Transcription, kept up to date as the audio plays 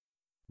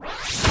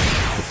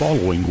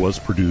following was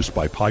produced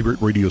by Pirate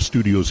Radio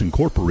Studios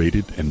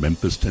Incorporated in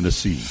Memphis,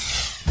 Tennessee.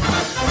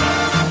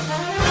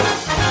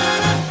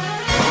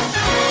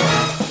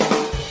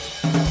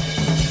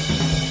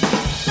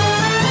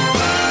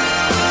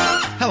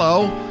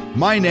 Hello,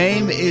 my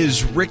name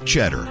is Rick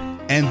Cheddar,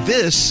 and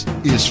this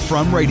is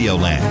From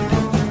Radioland.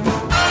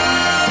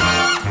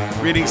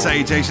 Greetings,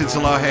 salutations,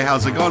 hello, hey,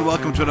 how's it going?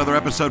 Welcome to another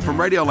episode from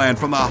Radioland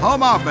from the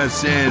home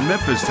office in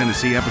Memphis,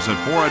 Tennessee, episode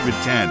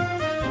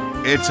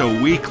 410. It's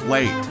a week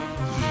late.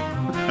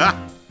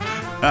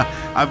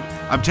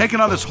 I'm taking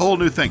on this whole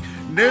new thing.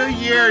 New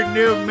year,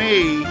 new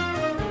me.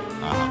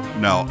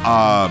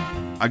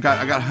 I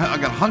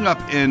got hung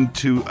up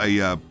into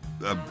a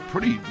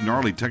pretty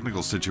gnarly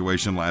technical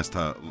situation last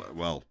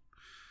week.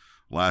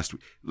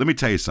 Let me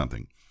tell you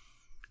something.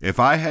 If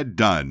I had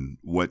done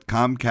what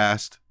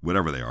Comcast,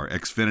 whatever they are,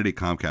 Xfinity,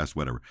 Comcast,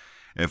 whatever,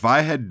 if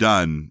I had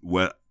done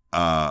what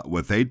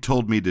they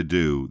told me to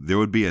do, there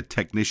would be a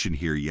technician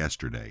here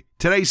yesterday.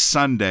 Today's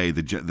Sunday,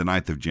 the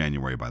 9th of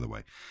January, by the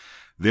way.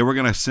 They were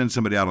going to send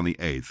somebody out on the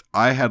 8th.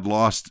 I had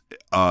lost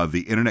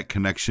the internet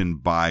connection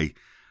by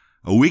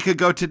a week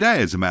ago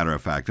today, as a matter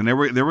of fact, and they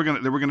were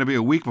going to be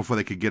a week before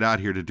they could get out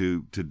here to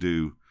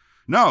do.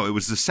 No, it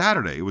was the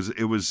Saturday. It was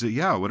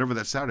whatever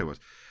that Saturday was.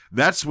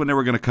 That's when they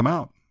were going to come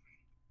out.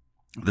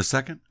 The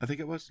 2nd, I think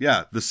it was.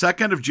 Yeah, the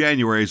 2nd of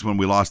January is when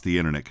we lost the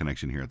internet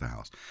connection here at the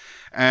house,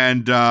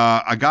 and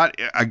I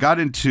got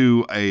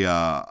into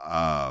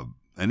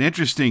an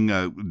interesting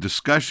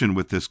discussion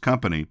with this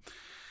company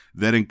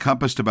that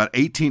encompassed about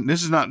 18.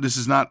 This is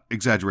not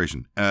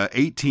exaggeration.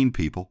 18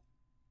 people,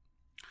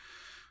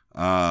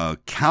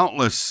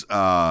 countless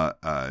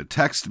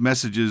text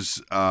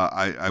messages.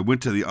 I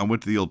went to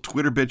the old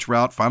Twitter bitch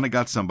route. Finally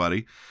got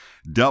somebody,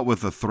 dealt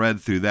with a thread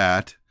through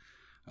that.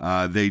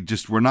 They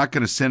just were not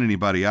going to send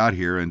anybody out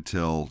here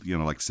until,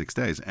 like 6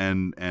 days.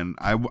 And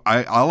I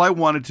all I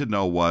wanted to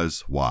know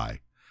was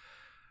why.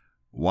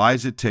 Why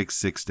does it take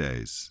 6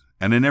 days?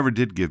 And they never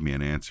did give me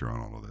an answer on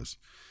all of this.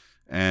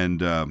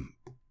 And,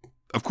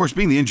 of course,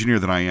 being the engineer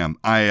that I am,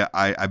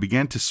 I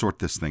began to sort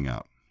this thing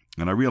out.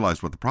 And I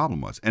realized what the problem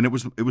was. And it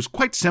was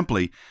quite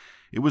simply,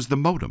 it was the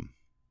modem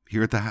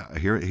here at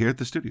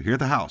the studio, here at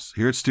the house,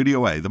 here at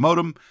Studio A. The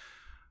modem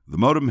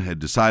had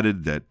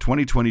decided that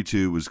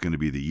 2022 was going to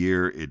be the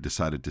year it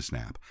decided to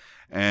snap.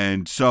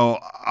 And so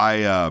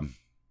I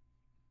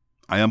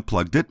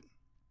unplugged it,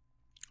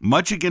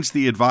 much against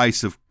the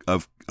advice of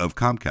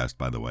Comcast,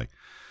 by the way.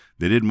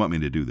 They didn't want me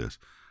to do this.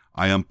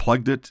 I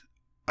unplugged it,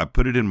 I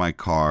put it in my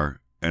car,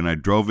 and I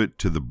drove it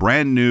to the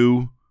brand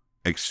new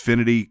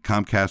Xfinity,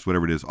 Comcast,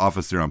 whatever it is,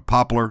 office there on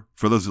Poplar.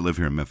 For those that live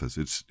here in Memphis,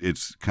 it's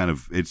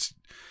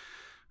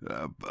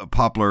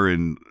Poplar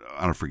and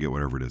I don't forget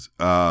whatever it is,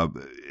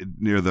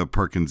 near the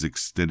Perkins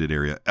Extended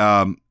area.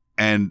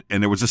 And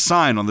there was a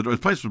sign on the door.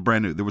 The place was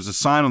brand new. There was a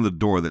sign on the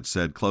door that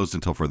said closed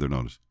until further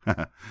notice.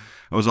 That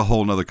was a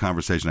whole nother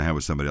conversation I had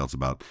with somebody else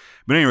about.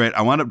 But at any rate,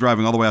 I wound up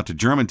driving all the way out to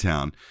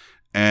Germantown,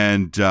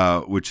 and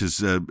which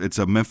is it's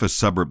a Memphis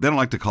suburb. They don't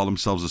like to call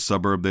themselves a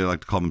suburb. They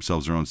like to call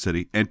themselves their own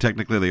city. And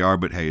technically they are,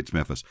 but hey, it's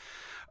Memphis.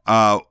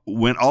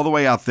 Went all the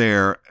way out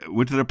there,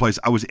 went to their place.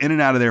 I was in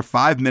and out of there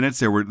 5 minutes.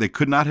 They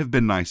could not have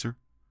been nicer.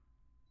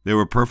 They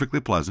were perfectly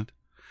pleasant.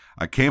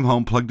 I came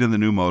home, plugged in the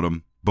new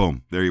modem.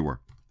 Boom, there you were.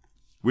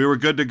 We were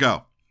good to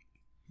go.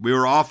 We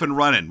were off and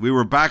running. We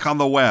were back on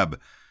the web.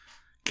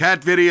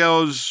 Cat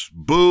videos,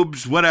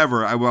 boobs,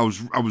 whatever. It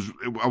was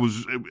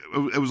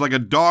like a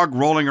dog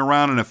rolling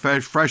around in a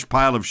fresh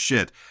pile of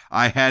shit.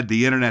 I had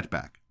the internet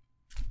back.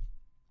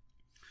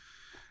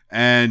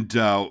 And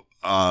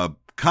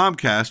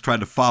Comcast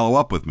tried to follow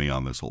up with me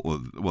on this whole.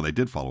 Well, they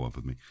did follow up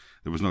with me.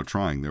 There was no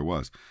trying. There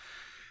was.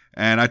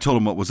 And I told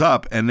them what was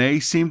up, and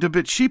they seemed a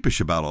bit sheepish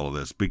about all of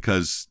this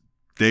because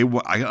I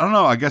don't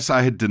know, I guess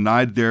I had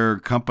denied their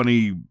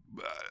company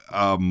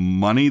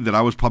money that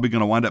I was probably going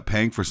to wind up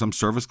paying for some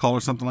service call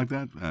or something like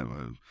that.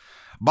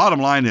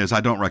 Bottom line is,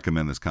 I don't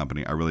recommend this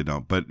company. I really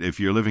don't. But if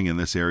you're living in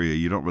this area,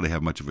 you don't really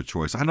have much of a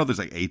choice. I know there's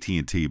like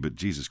AT&T, but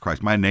Jesus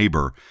Christ, my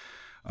neighbor,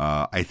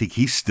 I think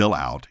he's still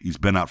out. He's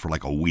been out for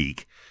like a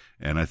week.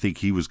 And I think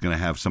he was going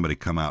to have somebody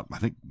come out, I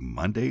think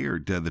Monday or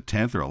the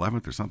 10th or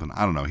 11th or something.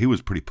 I don't know. He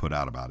was pretty put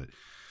out about it.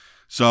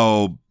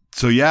 So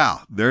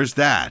yeah, there's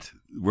that.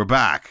 We're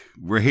back.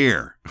 We're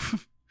here.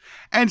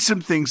 And some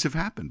things have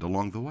happened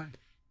along the way.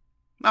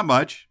 Not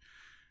much,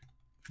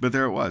 but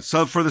there it was.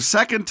 So for the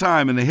second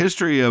time in the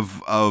history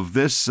of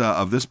this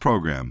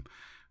program,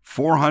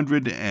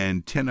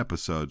 410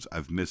 episodes,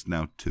 I've missed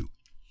now 2.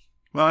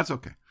 Well, that's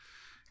okay.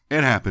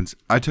 It happens.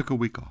 I took a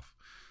week off.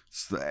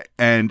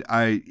 And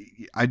I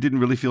didn't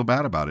really feel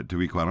bad about it, to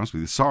be quite honest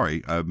with you.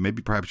 Sorry.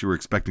 Maybe perhaps you were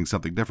expecting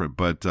something different,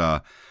 but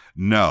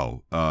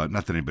no,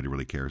 not that anybody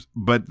really cares.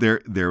 But there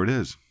it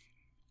is.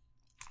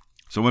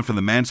 So I went from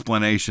the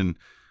mansplanation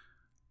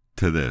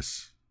to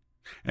this,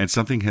 and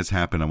something has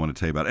happened I want to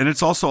tell you about, and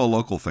it's also a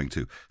local thing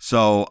too.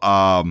 So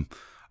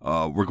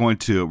we're going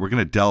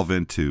to delve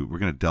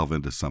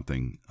into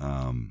something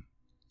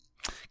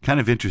kind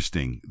of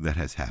interesting that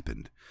has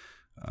happened.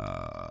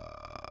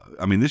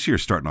 I mean, this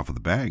year's starting off with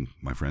a bang,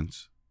 my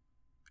friends.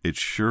 It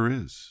sure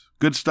is.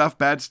 Good stuff,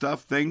 bad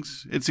stuff,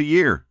 things. It's a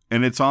year,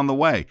 and it's on the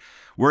way.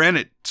 We're in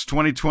it. It's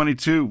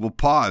 2022. We'll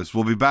pause.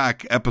 We'll be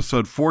back.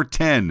 Episode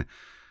 410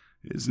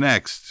 is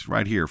next,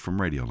 right here from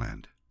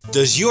Radioland.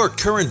 Does your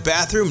current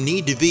bathroom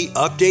need to be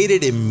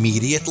updated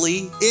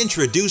immediately?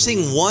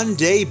 Introducing One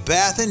Day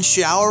Bath and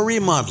Shower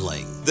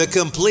Remodeling, the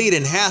complete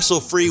and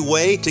hassle-free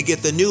way to get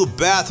the new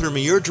bathroom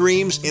of your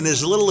dreams in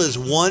as little as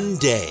 1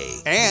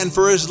 day, and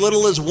for as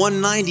little as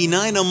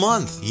 $199 a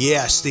month.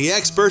 Yes, the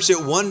experts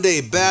at One Day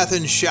Bath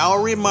and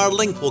Shower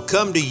Remodeling will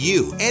come to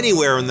you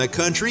anywhere in the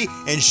country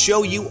and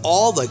show you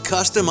all the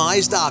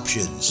customized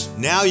options.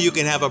 Now you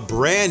can have a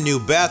brand new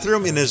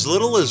bathroom in as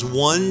little as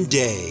 1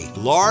 day.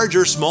 Large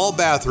or small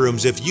bathrooms,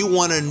 if you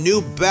want a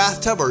new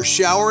bathtub or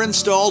shower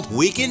installed,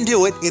 we can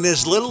do it in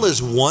as little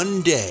as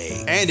 1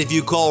 day. And if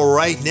you call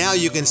right now,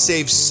 you can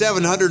save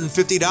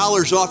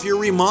 $750 off your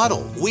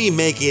remodel. We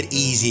make it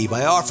easy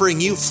by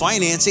offering you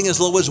financing as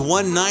low as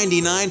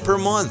 $199 per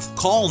month.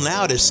 Call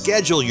now to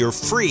schedule your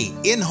free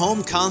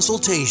in-home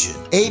consultation.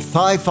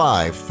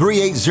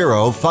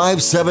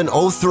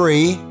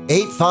 855-380-5703.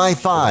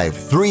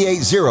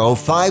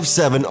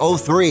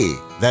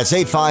 855-380-5703. That's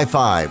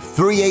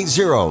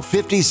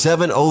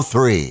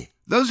 855-380-5703.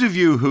 Those of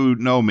you who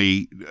know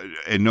me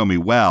and know me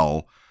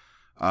well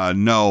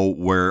know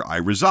where I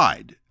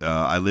reside.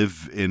 I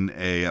live in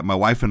my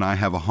wife and I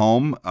have a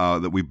home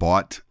that we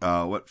bought,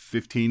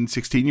 15,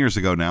 16 years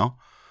ago now,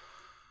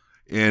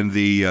 in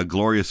the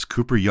glorious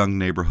Cooper Young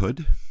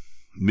neighborhood,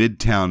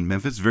 Midtown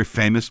Memphis. Very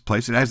famous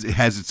place. It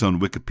has its own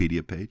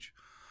Wikipedia page.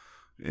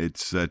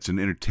 It's an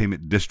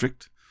entertainment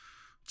district.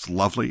 It's a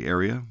lovely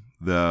area.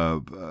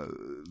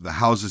 The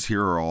houses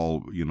here are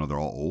all, they're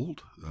all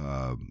old.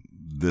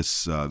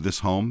 This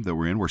home that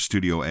we're in, where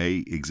Studio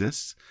A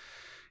exists,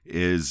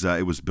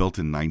 it was built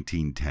in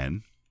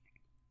 1910,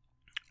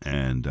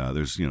 and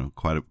there's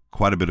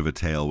quite a bit of a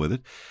tale with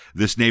it.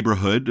 This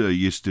neighborhood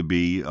used to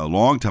be, a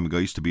long time ago,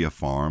 used to be a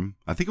farm.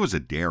 I think it was a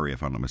dairy,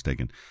 if I'm not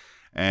mistaken.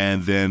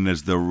 And then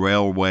as the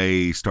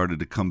railway started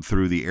to come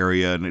through the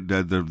area, and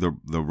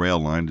the rail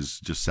line is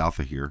just south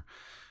of here,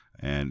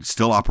 and it's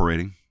still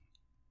operating.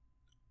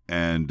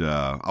 And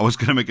I was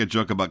going to make a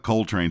joke about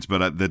coal trains,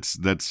 but that's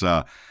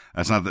not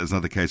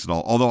the case at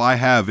all. Although I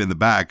have in the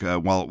back,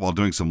 while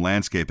doing some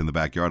landscape in the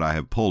backyard, I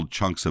have pulled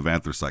chunks of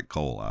anthracite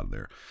coal out of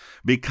there,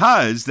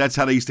 because that's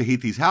how they used to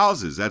heat these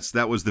houses.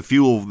 That was the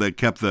fuel that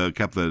kept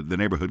the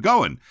neighborhood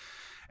going.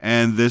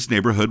 And this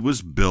neighborhood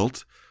was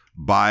built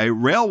by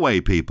railway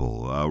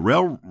people,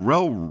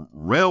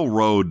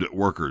 railroad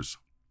workers,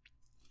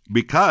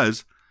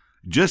 because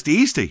just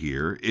east of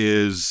here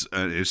is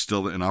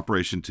still in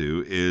operation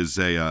too, is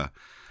an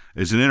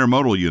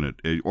intermodal unit,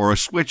 or a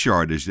switch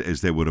yard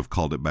as they would have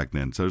called it back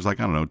then. So there's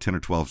 10 or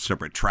 12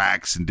 separate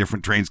tracks, and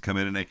different trains come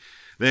in, and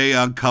they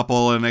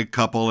uncouple and they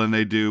couple, and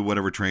they do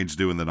whatever trains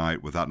do in the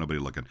night without nobody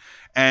looking.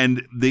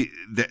 And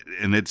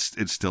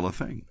it's still a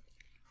thing.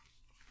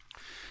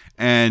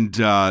 And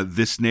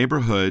this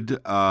neighborhood,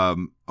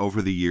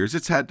 over the years,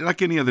 it's had,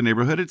 like any other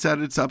neighborhood, it's had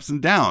its ups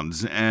and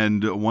downs.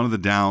 And one of the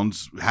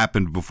downs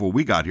happened before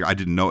we got here. I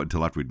didn't know it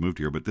until after we'd moved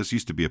here, but this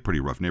used to be a pretty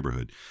rough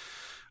neighborhood.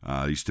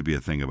 It used to be a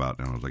thing about,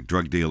 like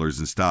drug dealers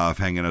and stuff,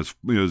 hanging out,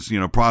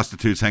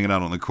 prostitutes hanging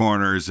out on the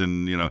corners,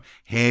 and,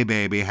 hey,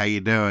 baby, how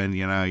you doing?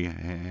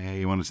 Hey,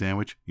 you want a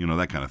sandwich?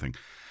 That kind of thing.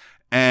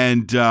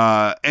 And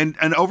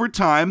over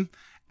time,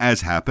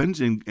 as happens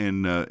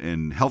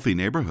in healthy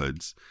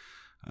neighborhoods,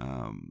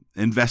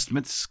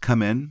 investments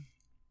come in,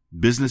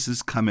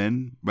 businesses come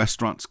in,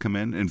 restaurants come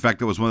in. In fact,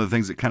 that was one of the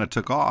things that kind of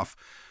took off,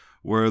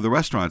 were the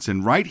restaurants.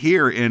 And right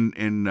here in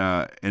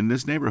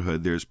this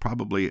neighborhood, there's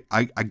probably,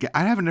 I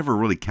haven't never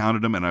really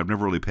counted them, and I've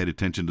never really paid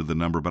attention to the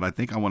number, but I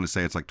think I want to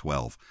say it's like 10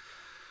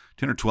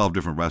 or 12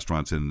 different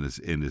restaurants in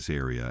this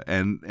area,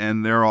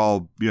 and they're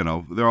all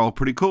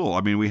pretty cool.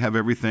 I mean, we have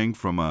everything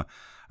from a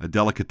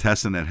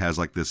delicatessen that has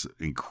like this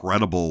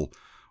incredible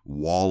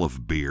wall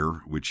of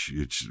beer, which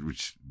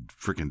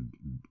freaking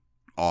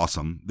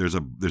awesome. There's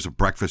a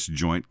breakfast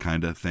joint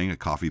kind of thing, a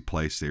coffee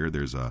place there.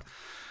 There's a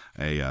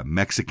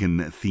Mexican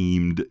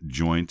themed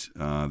joint.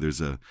 There's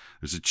a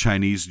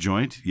Chinese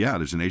joint. Yeah,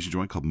 there's an Asian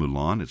joint called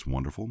Mulan. It's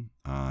wonderful.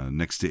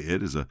 Next to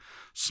it is a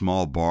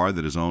small bar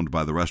that is owned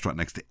by the restaurant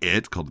next to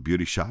it called the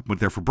Beauty Shop.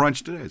 Went there for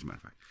brunch today, as a matter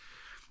of fact.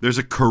 There's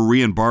a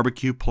Korean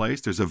barbecue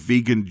place. There's a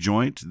vegan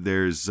joint.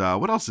 There's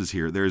what else is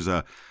here? There's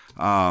a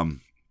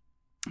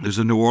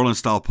New Orleans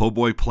style po'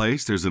 boy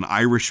place. There's an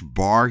Irish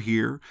bar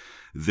here.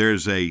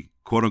 There's a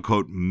quote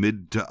unquote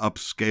mid to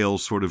upscale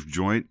sort of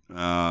joint.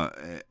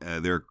 There's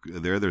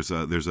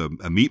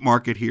a meat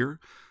market here.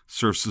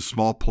 Serves some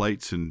small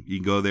plates, and you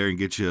can go there and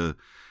get you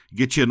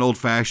an old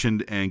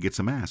fashioned and get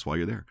some ass while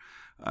you're there.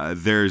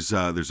 There's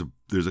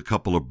a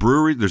couple of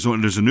breweries.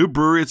 There's a new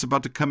brewery that's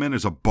about to come in.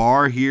 There's a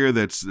bar here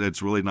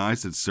that's really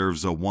nice. It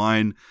serves a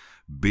wine,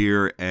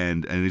 beer,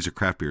 and these are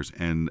craft beers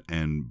and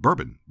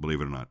bourbon,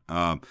 believe it or not.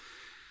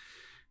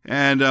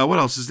 And what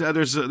else is there?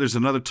 There's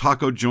another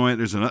taco joint.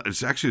 There's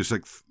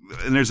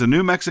a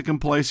new Mexican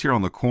place here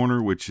on the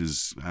corner, which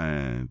is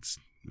it's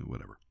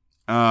whatever.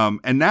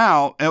 And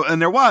now,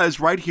 and there was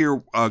right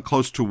here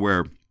close to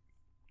where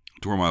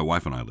my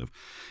wife and I live,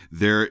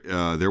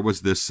 there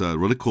was this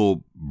really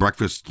cool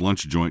breakfast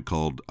lunch joint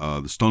called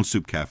the Stone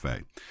Soup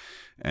Cafe.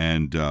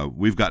 And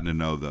we've gotten to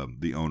know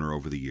the owner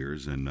over the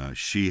years, and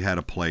she had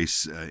a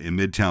place in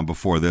Midtown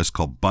before this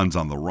called Buns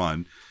on the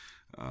Run,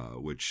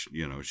 which,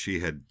 you know, she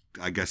had,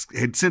 I guess,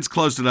 had since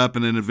closed it up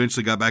and then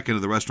eventually got back into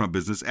the restaurant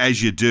business,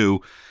 as you do.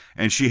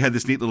 And she had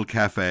this neat little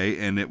cafe,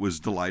 and it was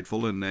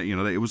delightful, and you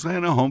know, it was a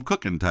home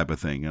cooking type of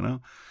thing, you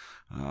know.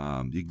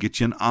 You get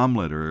you an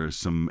omelet or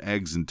some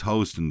eggs and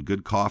toast and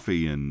good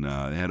coffee, and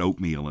they had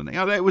oatmeal, and you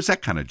know, it was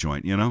that kind of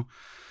joint, you know.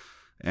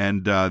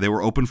 And they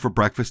were open for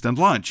breakfast and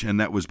lunch, and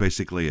that was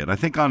basically it. I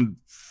think on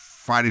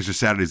Fridays or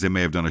Saturdays they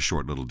may have done a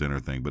short little dinner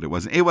thing, but it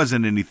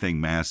wasn't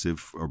anything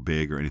massive or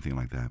big or anything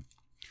like that.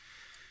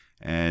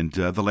 And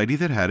the lady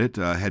that had it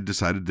had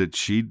decided that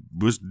she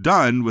was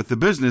done with the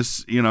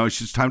business. You know,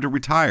 it's time to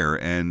retire,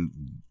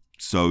 and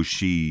so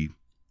she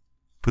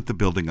put the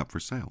building up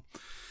for sale.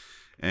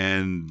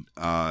 And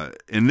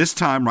in this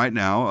time right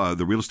now,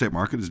 the real estate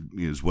market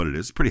is what it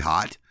is. It's pretty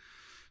hot.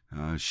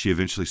 She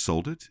eventually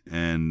sold it,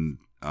 and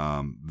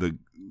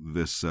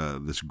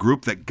this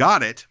group that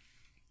got it,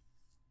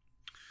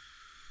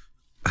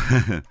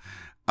 they're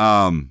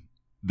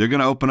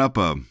gonna open up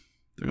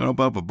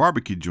a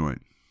barbecue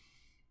joint.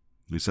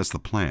 At least that's the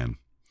plan.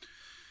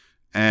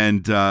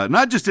 And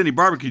not just any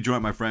barbecue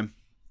joint, my friend.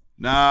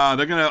 No,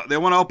 they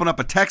want to open up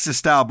a Texas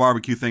style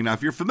barbecue thing. Now,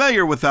 if you're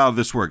familiar with how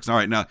this works, all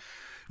right. Now,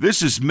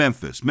 this is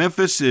Memphis.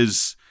 Memphis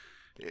is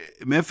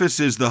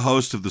the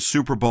host of the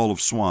Super Bowl of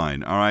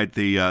Swine. All right,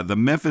 the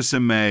Memphis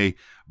in May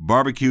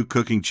Barbecue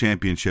Cooking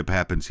Championship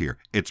happens here.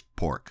 It's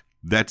pork.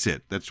 That's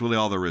it. That's really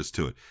all there is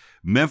to it.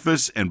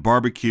 Memphis and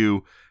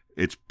barbecue,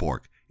 it's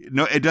pork.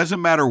 No, it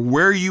doesn't matter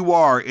where you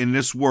are in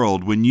this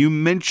world. When you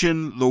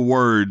mention the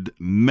word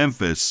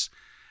Memphis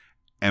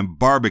and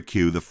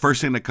barbecue, the first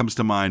thing that comes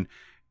to mind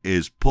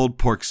is pulled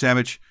pork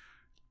sandwich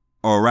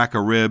or a rack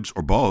of ribs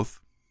or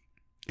both,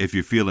 if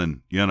you're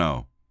feeling, you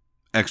know,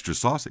 extra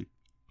saucy.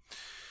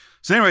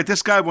 So anyway,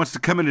 this guy wants to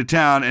come into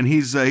town, and he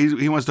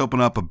wants to open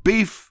up a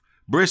beef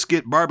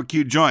brisket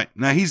barbecue joint.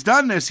 Now, he's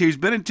done this. He's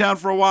been in town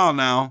for a while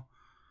now.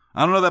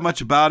 I don't know that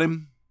much about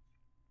him.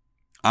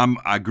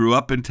 I grew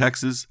up in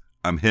Texas.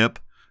 I'm hip.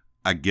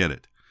 I get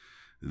it.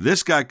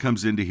 This guy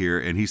comes into here,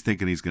 and he's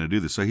thinking he's going to do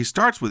this. So he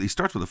starts with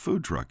a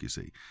food truck, you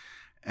see.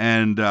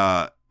 And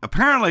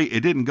apparently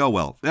it didn't go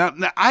well. Now,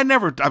 I've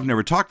never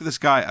talked to this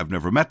guy. I've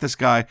never met this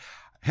guy.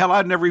 Hell,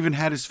 I've never even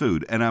had his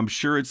food, and I'm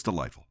sure it's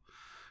delightful.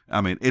 I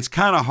mean, it's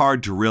kind of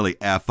hard to really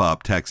F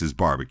up Texas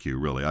barbecue,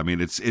 really. I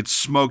mean, it's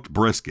smoked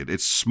brisket.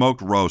 It's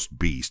smoked roast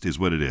beast is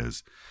what it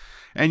is.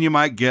 And you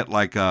might get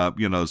like,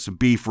 some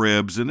beef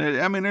ribs. And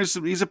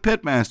he's a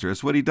pit master.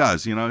 That's what he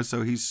does, you know.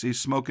 So he's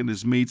smoking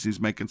his meats. He's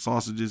making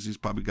sausages. He's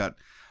probably got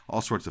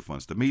all sorts of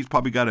fun stuff. He's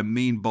probably got a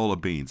mean bowl of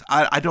beans.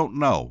 I don't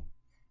know.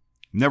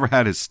 Never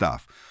had his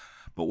stuff.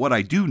 But what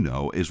I do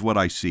know is what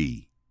I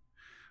see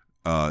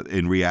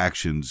in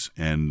reactions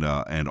and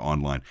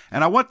online.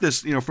 And I want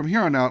this, you know, from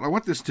here on out, I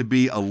want this to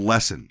be a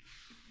lesson.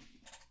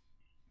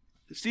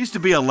 This needs to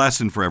be a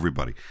lesson for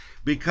everybody.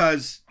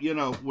 Because, you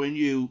know, when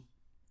you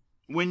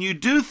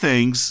do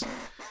things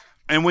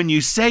and when you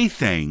say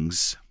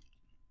things,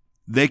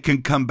 they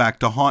can come back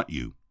to haunt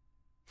you.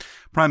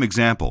 Prime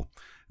example,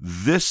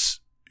 this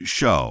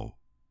show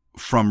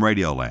from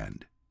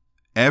Radioland,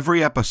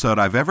 every episode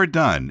I've ever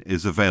done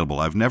is available.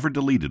 I've never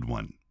deleted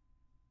one.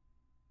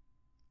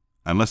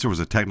 Unless there was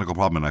a technical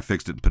problem and I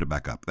fixed it and put it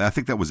back up. I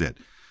think that was it.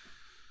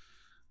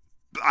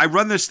 I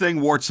run this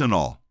thing warts and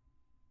all.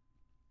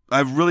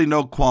 I've really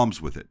no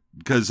qualms with it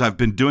because I've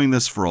been doing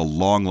this for a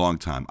long, long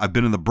time. I've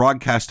been in the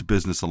broadcast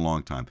business a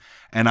long time.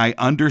 And I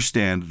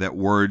understand that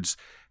words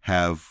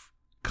have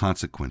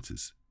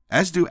consequences,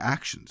 as do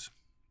actions.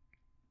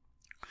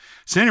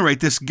 So at any rate,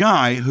 this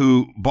guy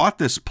who bought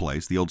this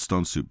place, the Old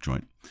Stone Soup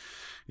joint,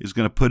 is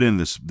going to put in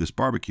this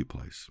barbecue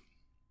place.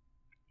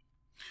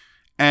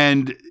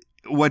 And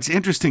what's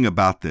interesting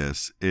about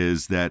this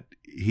is that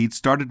he'd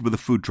started with a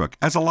food truck,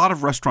 as a lot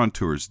of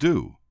restaurateurs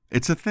do.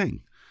 It's a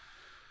thing.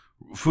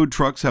 Food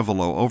trucks have a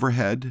low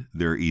overhead.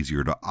 They're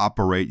easier to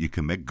operate. You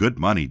can make good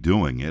money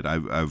doing it.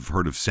 I've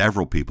heard of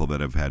several people that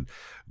have had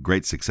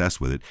great success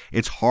with it.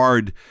 It's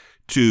hard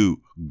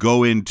to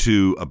go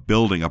into a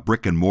building, a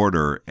brick and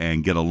mortar,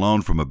 and get a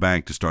loan from a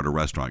bank to start a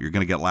restaurant. You're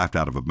going to get laughed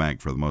out of a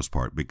bank for the most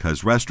part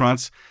because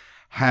restaurants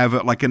have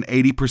like an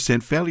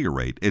 80% failure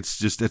rate.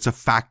 It's a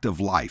fact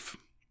of life.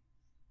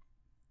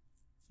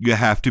 You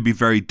have to be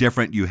very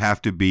different. You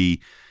have to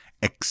be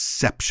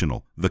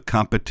exceptional. The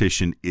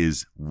competition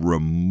is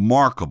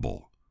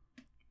remarkable.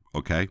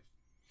 Okay?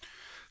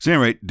 So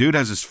anyway, dude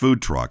has his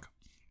food truck.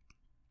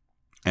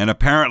 And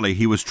apparently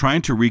he was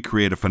trying to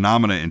recreate a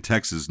phenomena in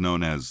Texas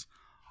known as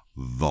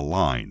the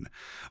line.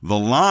 The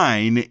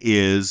line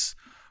is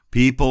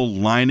people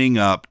lining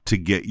up to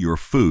get your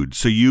food.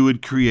 So you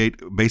would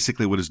create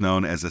basically what is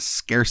known as a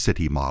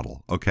scarcity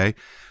model, okay?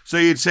 So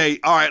you'd say,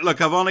 all right, look,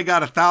 I've only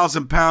got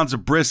 1,000 pounds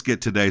of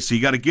brisket today, so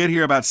you got to get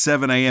here about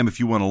 7 a.m. if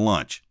you want a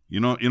lunch. You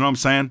know what I'm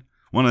saying?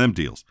 One of them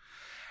deals.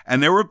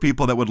 And there were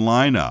people that would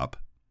line up,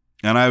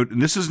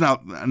 and this is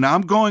now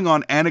I'm going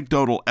on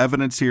anecdotal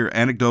evidence here,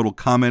 anecdotal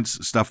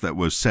comments, stuff that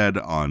was said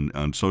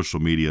on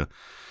social media,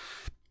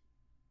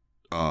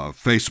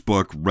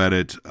 Facebook,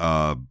 Reddit,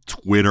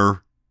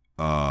 Twitter,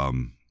 a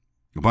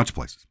bunch of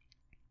places.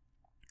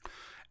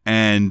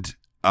 And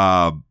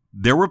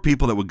there were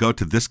people that would go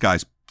to this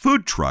guy's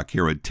food truck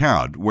here in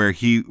town where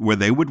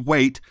they would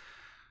wait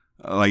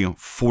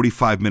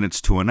 45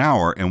 minutes to an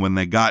hour, and when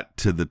they got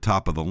to the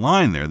top of the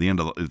line there, the end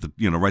of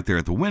right there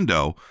at the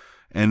window,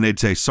 and they'd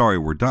say, "Sorry,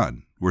 we're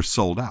done. We're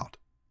sold out."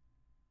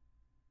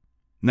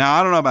 Now,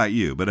 I don't know about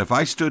you, but if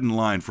I stood in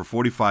line for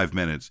 45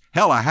 minutes,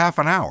 hell, a half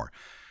an hour,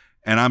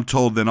 and I'm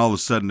told then all of a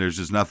sudden there's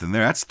just nothing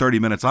there, that's 30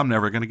 minutes I'm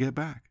never going to get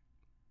back.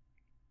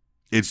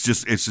 It's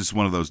just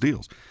one of those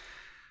deals.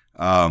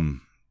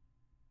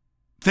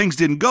 Things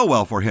didn't go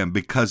well for him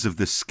because of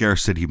this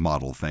scarcity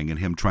model thing and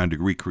him trying to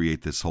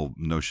recreate this whole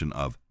notion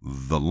of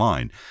the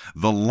line.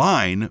 The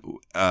line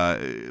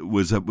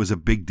was a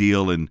big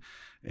deal, and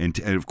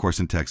of course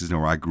in Texas,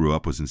 where I grew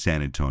up was in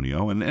San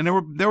Antonio, and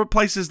there were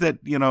places that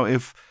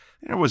if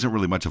there wasn't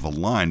really much of a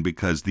line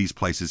because these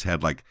places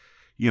had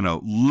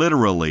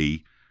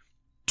literally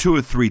 2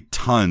 or 3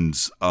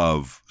 tons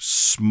of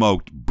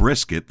smoked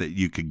brisket that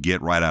you could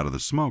get right out of the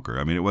smoker.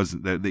 I mean, it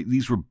wasn't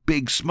these were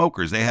big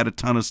smokers. They had a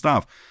ton of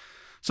stuff.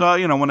 So,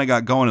 when they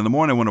got going in the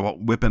morning, I want to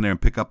whip in there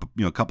and pick up,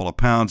 a couple of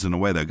pounds and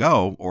away they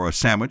go, or a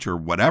sandwich or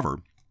whatever.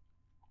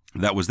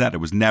 That was that. There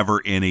was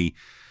never any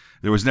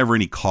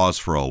cause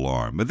for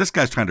alarm. But this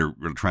guy's trying to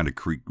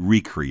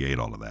recreate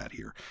all of that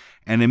here.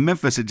 And in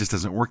Memphis, it just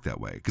doesn't work that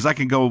way. Because I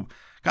can go,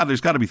 God,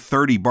 there's got to be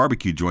 30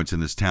 barbecue joints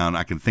in this town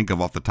I can think of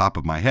off the top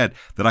of my head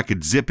that I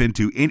could zip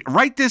into.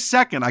 Right this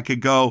second, I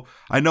could go,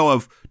 I know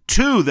of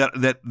 2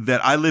 that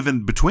I live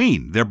in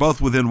between. They're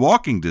both within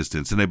walking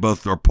distance, and they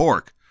both are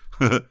pork.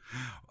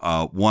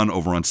 One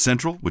over on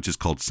Central, which is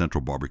called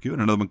Central Barbecue,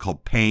 and another one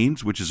called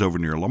Payne's, which is over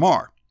near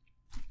Lamar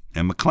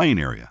and McLean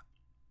area.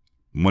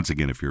 Once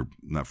again, if you're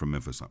not from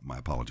Memphis, my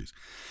apologies.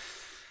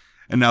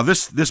 And now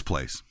this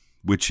place,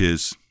 which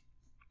is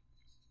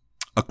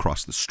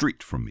across the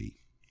street from me.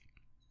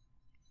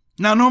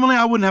 Now, normally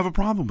I wouldn't have a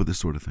problem with this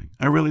sort of thing.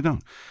 I really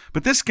don't.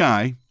 But this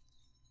guy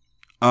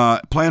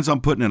plans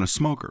on putting in a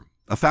smoker,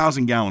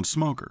 1,000-gallon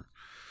smoker,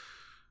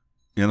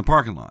 in the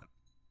parking lot.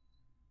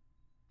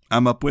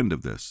 I'm upwind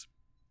of this.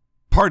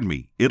 Pardon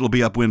me, it'll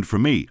be upwind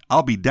from me.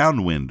 I'll be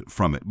downwind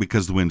from it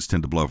because the winds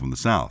tend to blow from the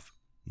south.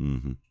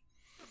 Mm-hmm.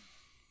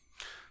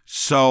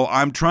 So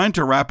I'm trying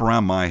to wrap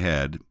around my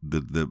head.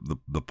 The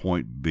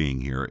point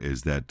being here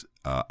is that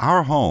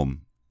our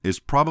home is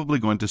probably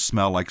going to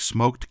smell like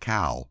smoked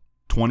cow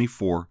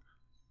 24/7.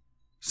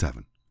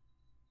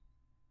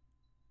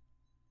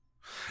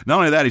 Not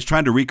only that, he's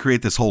trying to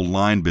recreate this whole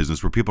line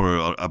business where people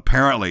are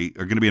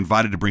going to be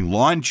invited to bring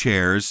lawn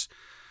chairs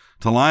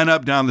to line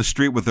up down the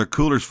street with their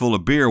coolers full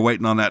of beer,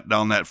 waiting on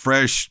that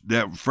fresh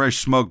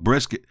smoked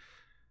brisket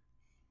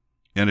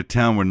in a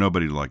town where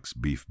nobody likes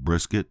beef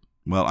brisket.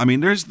 Well, I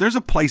mean, there's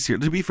a place here.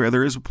 To be fair,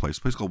 there is a place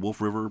called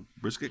Wolf River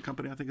Brisket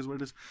Company, I think is what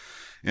it is,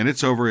 and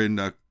it's over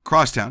in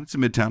Crosstown. It's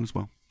in Midtown as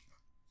well.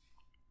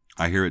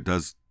 I hear it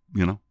does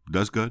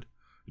good.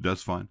 It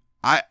does fine.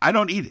 I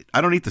don't eat it.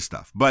 I don't eat the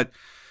stuff, but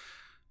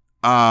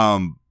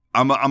I'm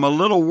a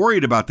little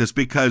worried about this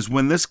because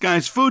when this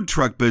guy's food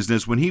truck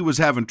business, when he was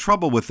having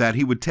trouble with that,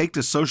 he would take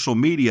to social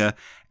media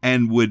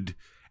and would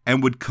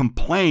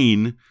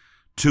complain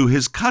to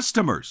his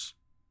customers.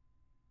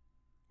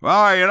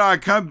 Well, I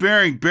come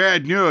bearing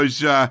bad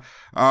news. Me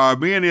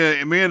and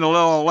the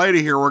little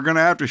lady here, we're going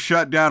to have to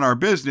shut down our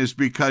business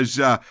because,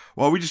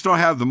 we just don't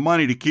have the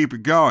money to keep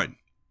it going.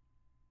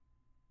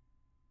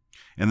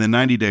 And then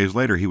 90 days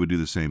later, he would do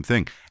the same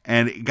thing.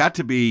 And it got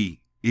to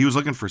be, he was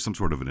looking for some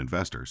sort of an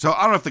investor. So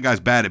I don't know if the guy's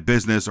bad at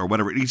business or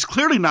whatever. He's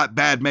clearly not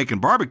bad making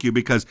barbecue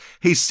because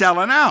he's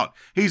selling out.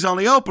 He's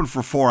only open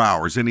for 4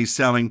 hours and he's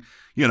selling,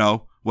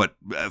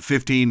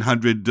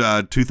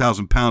 1,500,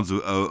 2,000 pounds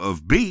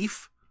of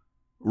beef,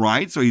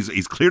 right? So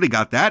he's clearly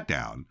got that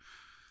down.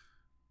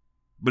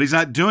 But he's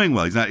not doing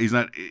well.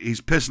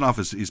 He's pissing off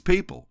his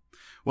people.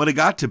 Well, it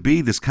got to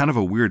be this kind of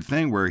a weird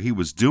thing where he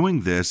was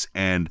doing this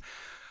and,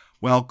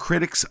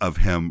 critics of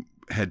him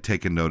had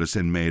taken notice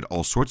and made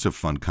all sorts of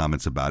fun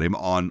comments about him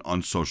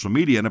on social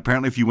media. And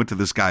apparently if you went to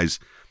this guy's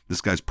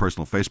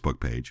personal Facebook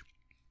page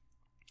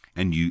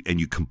and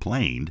you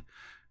complained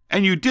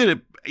and you did it,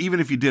 even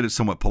if you did it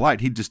somewhat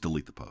polite, he'd just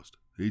delete the post.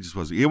 He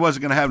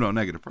wasn't going to have no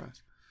negative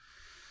press.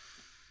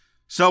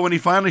 So when he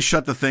finally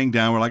shut the thing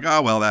down, we're like,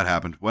 oh, well, that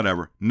happened.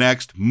 Whatever.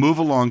 Next, move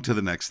along to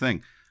the next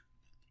thing.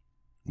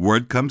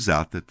 Word comes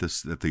out that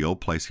the old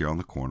place here on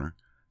the corner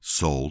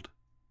sold.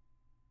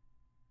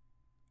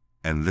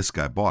 And this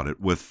guy bought it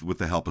with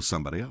the help of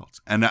somebody else.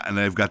 And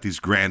they've got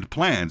these grand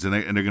plans, and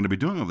they're going to be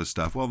doing all this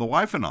stuff. Well, the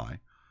wife and I,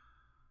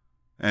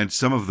 and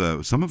some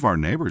of our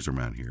neighbors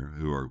around here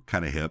who are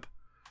kind of hip,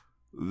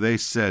 they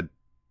said,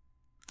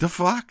 "The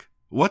fuck?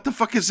 What the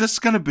fuck is this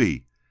going to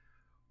be?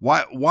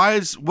 What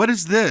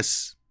is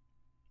this?"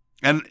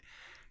 And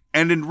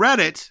in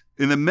Reddit,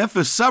 in the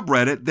Memphis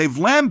subreddit, they've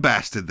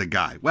lambasted the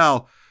guy.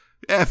 Well,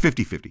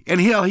 50-50. And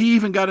he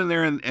even got in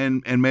there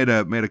and made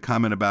a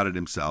comment about it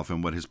himself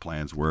and what his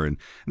plans were. And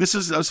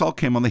this all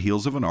came on the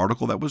heels of an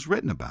article that was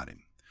written about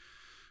him.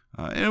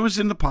 And it was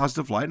in the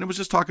positive light, and it was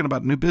just talking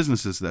about new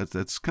businesses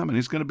that's coming.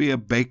 He's going to be a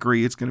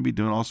bakery. It's going to be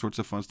doing all sorts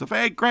of fun stuff.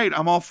 Hey, great.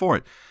 I'm all for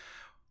it.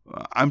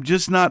 I'm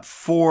just not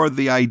for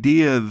the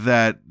idea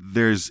that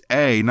there's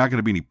A, not going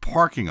to be any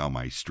parking on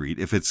my street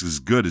if it's as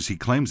good as he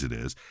claims it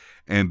is,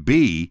 and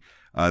B,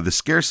 the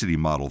scarcity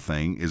model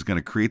thing is going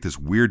to create this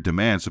weird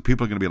demand. So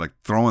people are going to be like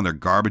throwing their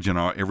garbage in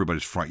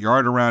everybody's front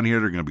yard around here.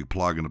 They're going to be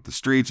plugging up the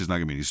streets. There's not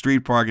going to be any street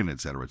parking, et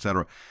cetera, et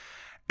cetera.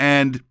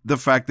 And the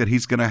fact that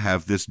he's going to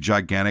have this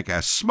gigantic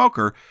ass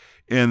smoker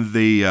in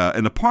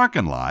the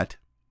parking lot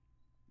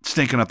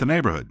stinking up the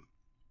neighborhood.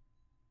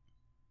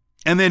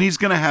 And then he's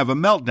going to have a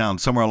meltdown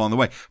somewhere along the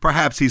way.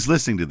 Perhaps he's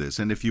listening to this.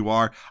 And if you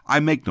are, I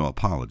make no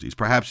apologies.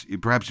 Perhaps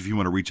if you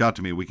want to reach out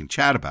to me, we can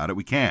chat about it.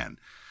 We can.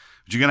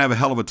 But you're going to have a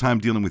hell of a time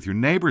dealing with your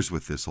neighbors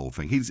with this whole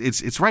thing.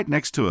 It's right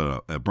next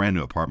to a brand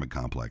new apartment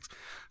complex.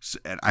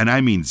 And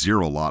I mean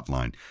zero lot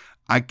line.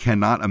 I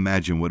cannot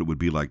imagine what it would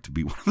be like to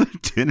be one of the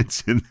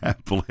tenants in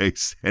that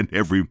place and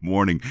every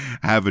morning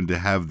having to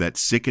have that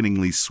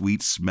sickeningly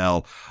sweet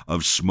smell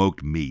of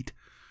smoked meat.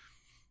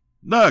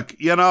 Look,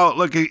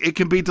 it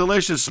can be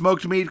delicious.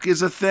 Smoked meat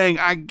is a thing.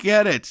 I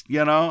get it.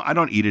 I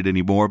don't eat it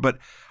anymore, but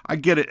I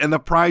get it. And the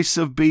price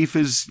of beef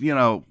is,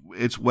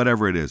 it's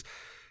whatever it is.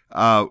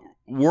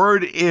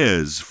 Word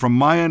is, from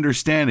my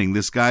understanding,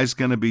 this guy's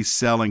going to be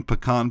selling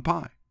pecan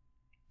pie.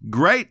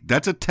 Great.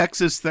 That's a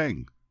Texas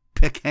thing.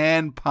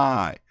 Pecan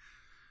pie.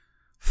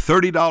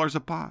 $30 a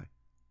pie.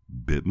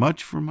 Bit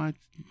much for my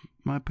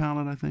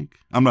palate, I think.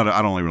 I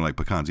don't even like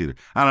pecans either.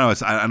 I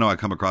don't know. I know I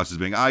come across as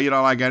being, you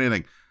don't like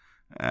anything.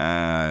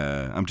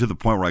 I'm to the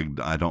point where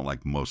I don't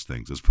like most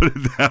things. Let's put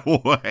it that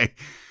way.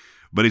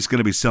 But he's going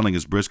to be selling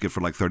his brisket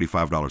for like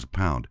 $35 a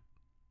pound.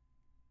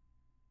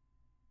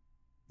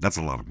 That's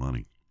a lot of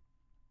money.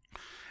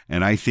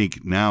 And I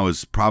think now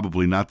is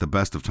probably not the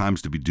best of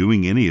times to be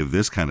doing any of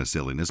this kind of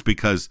silliness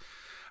because,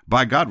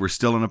 by God, we're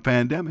still in a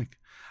pandemic.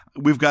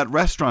 We've got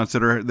restaurants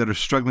that are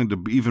struggling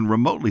to even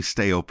remotely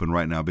stay open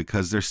right now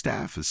because their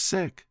staff is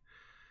sick.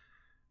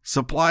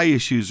 Supply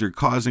issues are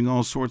causing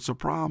all sorts of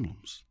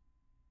problems.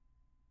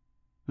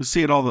 We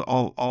see it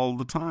all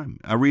the time.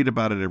 I read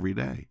about it every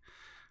day.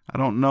 I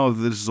don't know if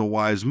this is a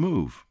wise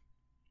move.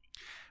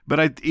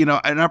 But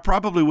I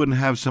probably wouldn't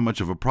have so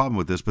much of a problem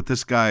with this, but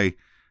this guy,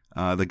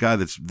 the guy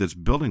that's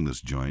building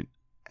this joint,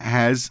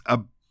 has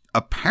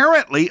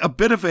apparently a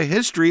bit of a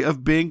history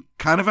of being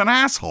kind of an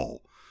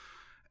asshole.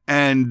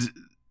 And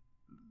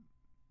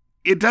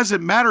it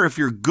doesn't matter if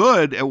you're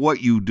good at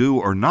what you do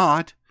or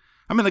not.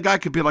 I mean, the guy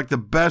could be like the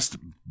best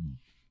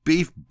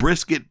beef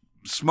brisket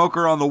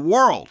smoker on the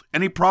world,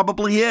 and he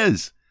probably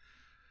is.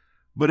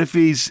 But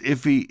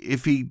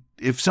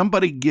if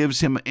somebody gives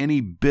him any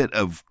bit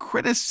of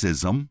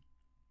criticism,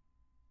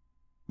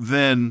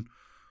 then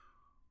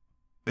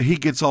he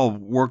gets all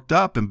worked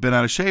up and bent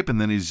out of shape, and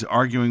then he's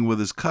arguing with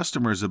his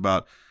customers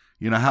about,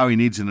 how he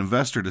needs an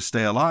investor to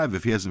stay alive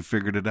if he hasn't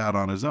figured it out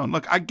on his own.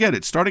 Look, I get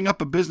it. Starting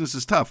up a business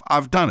is tough.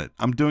 I've done it.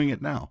 I'm doing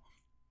it now.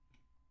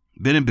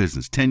 Been in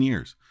business 10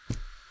 years.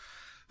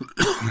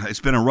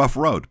 It's been a rough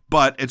road,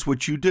 but it's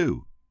what you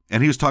do.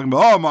 And he was talking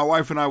about, my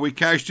wife and I, we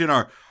cashed in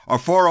our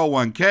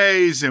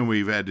 401ks and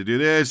we've had to do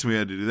this and we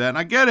had to do that. And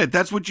I get it.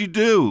 That's what you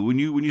do. When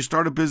you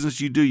start a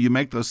business, you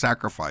make those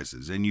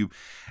sacrifices.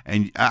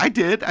 And I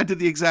did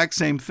the exact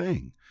same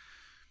thing.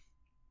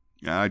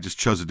 I just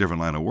chose a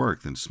different line of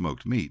work than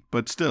smoked meat.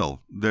 But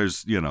still,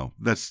 there's,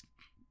 that's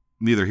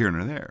neither here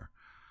nor there.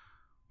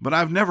 But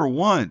I've never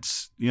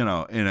once, in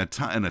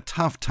a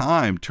tough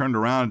time, turned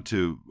around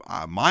to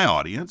my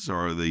audience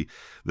or the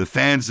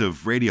fans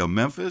of Radio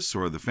Memphis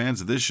or the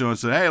fans of this show and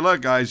said, "Hey, look,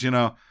 guys, you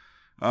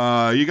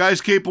guys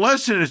keep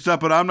listening and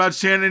stuff, but I'm not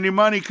seeing any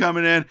money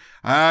coming in.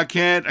 I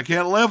can't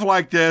live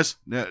like this."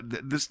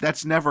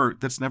 That's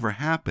never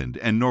happened,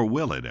 and nor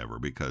will it ever,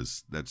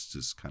 because that's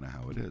just kind of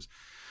how it is.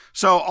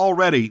 So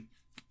already,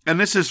 and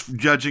this is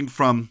judging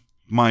from,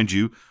 mind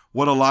you,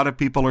 what a lot of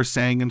people are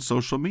saying in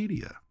social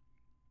media,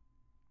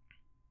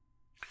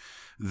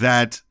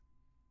 that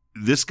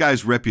this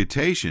guy's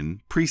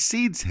reputation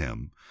precedes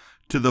him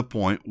to the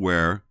point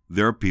where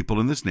there are people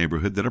in this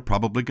neighborhood that are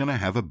probably going to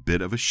have a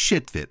bit of a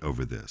shit fit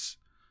over this.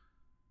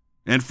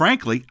 And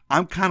frankly,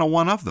 I'm kind of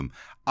one of them.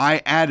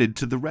 I added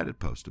to the Reddit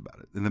post about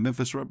it in the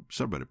Memphis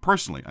subreddit.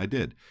 Personally, I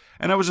did.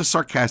 And it was a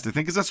sarcastic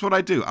thing because that's what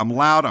I do. I'm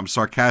loud, I'm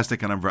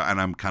sarcastic, and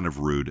I'm kind of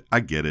rude.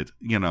 I get it.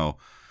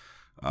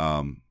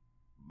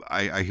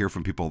 I hear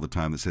from people all the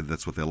time that say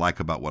that's what they like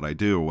about what I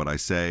do or what I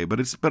say, but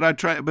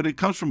it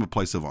comes from a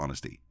place of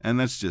honesty, and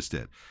that's just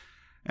it.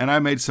 And I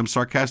made some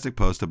sarcastic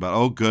post about,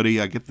 oh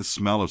goody, I get the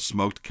smell of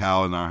smoked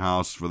cow in our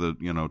house for the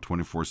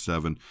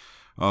 24/7.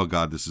 Oh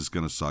God, this is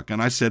gonna suck.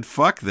 And I said,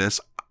 fuck this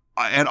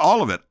and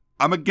all of it.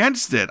 I'm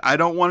against it. I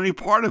don't want any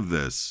part of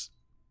this.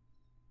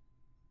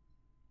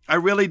 I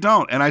really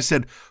don't. And I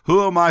said,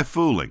 who am I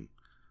fooling?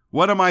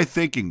 What am I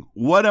thinking?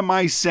 What am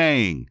I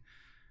saying?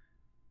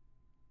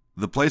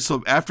 the place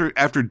will,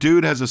 after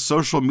dude has a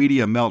social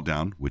media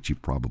meltdown, which he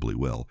probably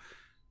will,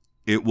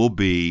 it will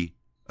be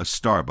a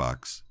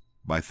Starbucks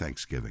by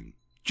Thanksgiving.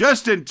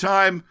 Just in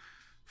time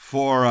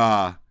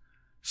for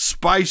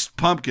spiced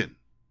pumpkin,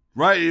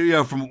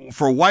 right?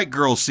 For white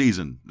girl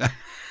season.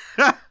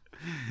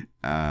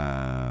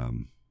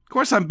 Of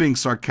course I'm being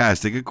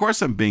sarcastic. Of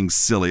course I'm being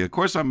silly. Of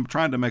course I'm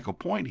trying to make a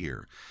point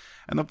here.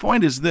 And the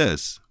point is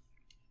this,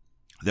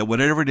 that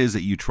whatever it is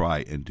that you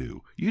try and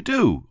do, you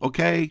do,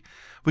 okay?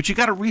 But you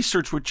got to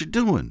research what you're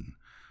doing.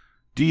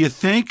 Do you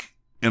think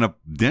in a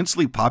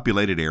densely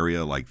populated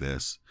area like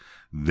this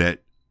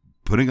that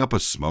putting up a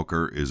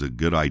smoker is a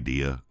good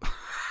idea?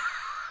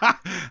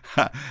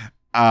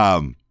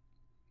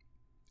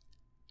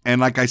 And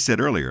like I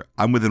said earlier,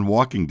 I'm within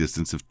walking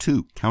distance of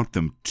two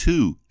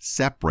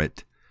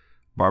separate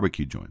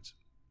barbecue joints.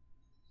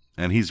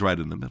 And he's right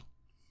in the middle.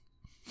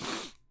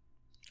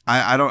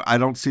 I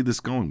don't see this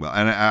going well.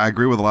 And I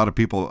agree with a lot of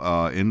people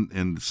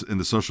in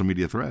the social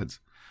media threads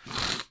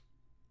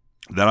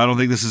that I don't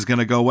think this is going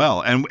to go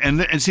well.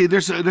 And see,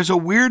 there's a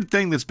weird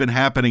thing that's been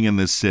happening in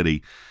this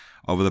city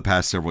over the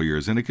past several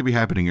years, and it could be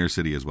happening in your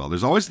city as well.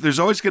 There's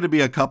always going to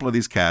be a couple of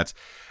these cats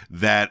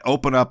that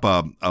open up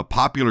a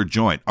popular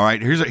joint. All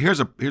right, here's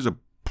a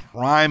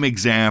prime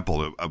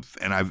example of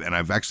and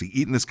I've actually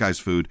eaten this guy's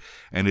food,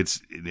 and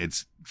it's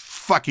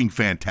fucking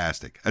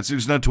fantastic.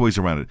 There's no two ways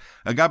around it.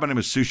 A guy by the name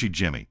of Sushi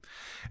Jimmy,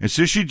 and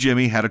Sushi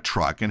Jimmy had a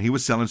truck, and he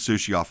was selling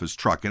sushi off his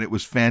truck, and it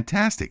was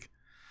fantastic.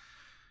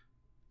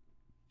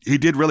 He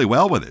did really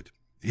well with it.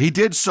 He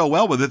did so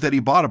well with it that he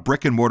bought a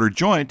brick and mortar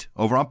joint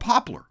over on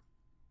Poplar.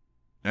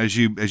 As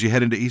you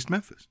head into East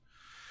Memphis,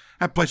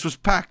 that place was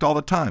packed all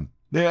the time.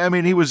 I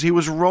mean, he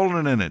was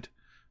rolling in it.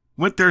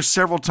 Went there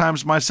several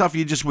times myself.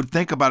 You just would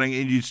think about it,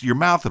 and your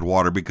mouth would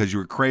water because you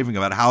were craving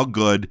about how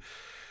good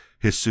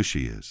his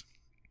sushi is.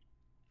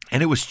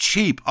 And it was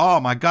cheap. Oh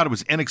my God, it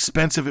was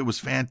inexpensive. It was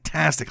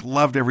fantastic.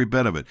 Loved every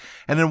bit of it.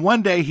 And then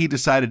one day he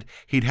decided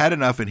he'd had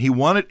enough, and he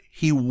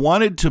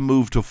wanted to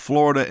move to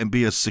Florida and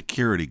be a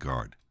security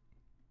guard.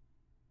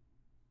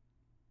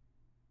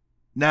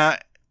 Now,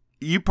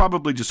 you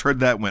probably just heard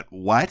that and went,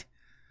 what?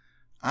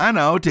 I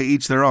know, to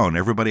each their own.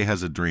 Everybody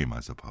has a dream, I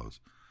suppose.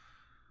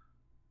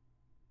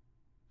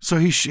 So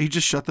he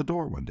just shut the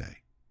door one day.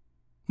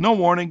 No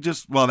warning,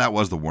 that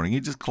was the warning. He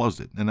just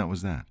closed it, and that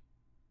was that.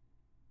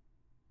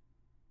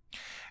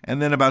 And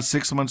then about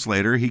 6 months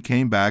later, he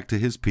came back to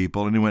his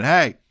people, and he went,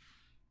 hey,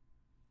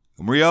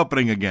 I'm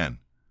reopening again.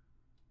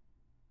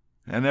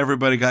 And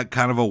everybody got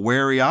kind of a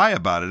wary eye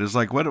about it. It's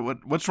like,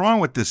 what's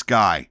wrong with this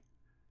guy?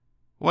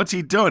 What's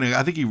he doing?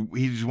 I think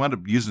he just wound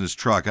up using his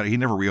truck. He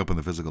never reopened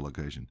the physical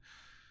location.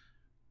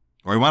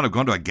 Or he wound up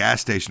going to a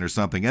gas station or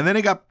something. And then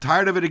he got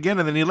tired of it again,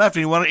 and then he left,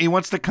 and he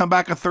wants to come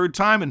back a third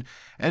time.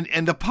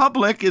 And the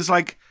public is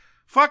like,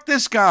 fuck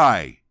this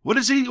guy. What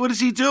is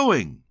he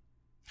doing?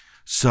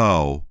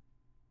 So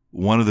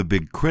one of the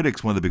big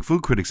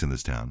food critics in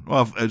this town,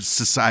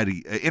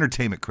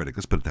 entertainment critic,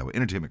 let's put it that way,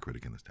 entertainment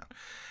critic in this town.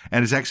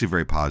 And it's actually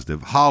very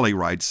positive. Holly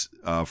writes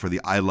for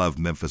the I Love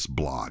Memphis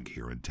blog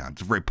here in town.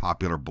 It's a very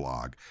popular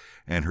blog,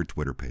 and her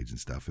Twitter page and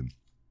stuff. And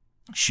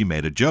she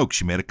made a joke.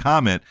 She made a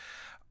comment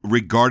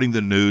regarding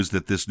the news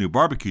that this new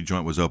barbecue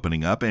joint was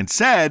opening up, and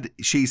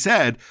she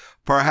said,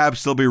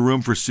 perhaps there'll be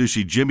room for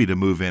Sushi Jimmy to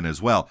move in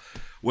as well,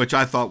 which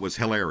I thought was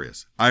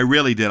hilarious. I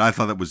really did. I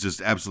thought that was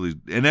just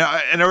absolutely, and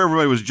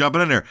everybody was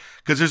jumping in there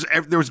because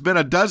there's been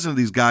a dozen of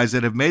these guys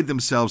that have made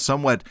themselves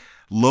somewhat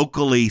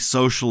locally,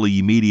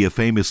 socially, media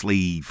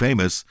famously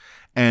famous,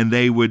 and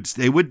they would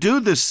do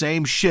the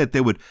same shit.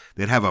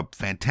 They'd have a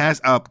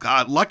fantastic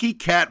Lucky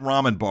Cat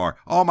Ramen Bar.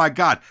 Oh my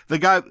God, the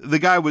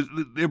guy was.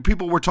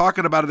 People were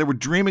talking about it. They were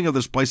dreaming of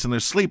this place in their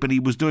sleep, and he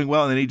was doing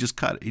well, and then he just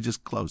cut it. He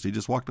just closed. He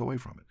just walked away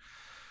from it.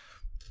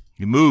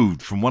 He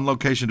moved from one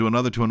location to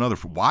another.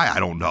 Why? I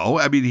don't know.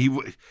 I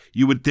mean,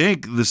 you would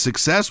think the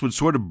success would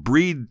sort of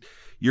breed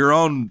your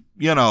own,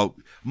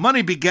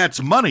 money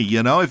begets money,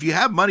 If you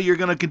have money, you're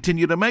going to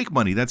continue to make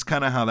money. That's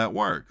kind of how that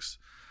works.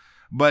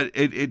 But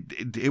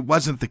it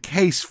wasn't the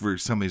case for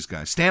some of these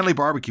guys. Stanley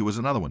Barbecue was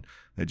another one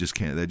that just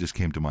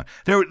came to mind.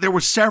 There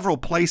were several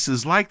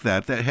places like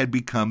that had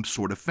become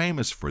sort of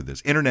famous for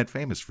this, internet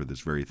famous for this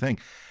very thing.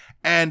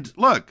 And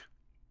look,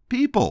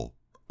 people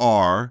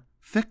are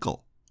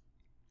fickle.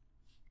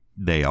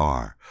 They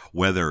are.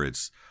 Whether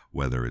it's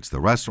the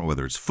restaurant,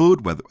 whether it's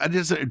food,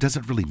 it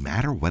doesn't really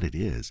matter what it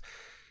is.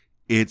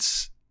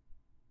 It's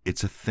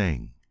a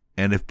thing.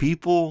 And if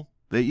people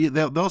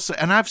they'll say,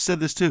 and I've said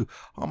this too,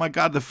 oh my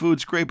God, the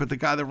food's great, but the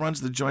guy that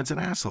runs the joint's an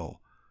asshole.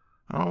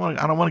 I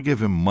don't want to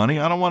give him money.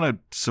 I don't want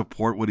to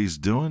support what he's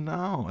doing.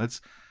 No,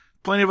 it's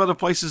plenty of other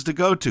places to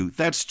go to.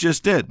 That's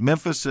just it.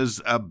 Memphis has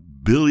a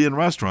billion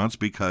restaurants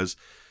because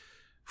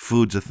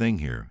food's a thing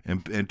here,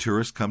 and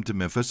tourists come to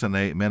Memphis, and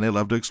they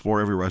love to explore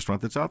every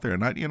restaurant that's out there.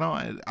 And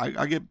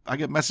I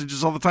get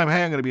messages all the time.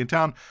 Hey, I'm going to be in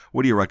town.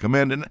 What do you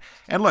recommend?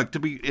 And look, to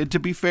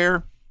be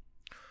fair,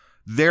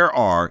 there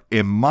are,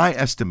 in my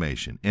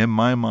estimation, in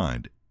my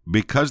mind,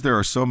 because there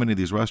are so many of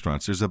these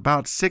restaurants, there's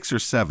about 6 or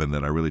 7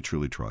 that I really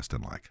truly trust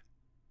and like.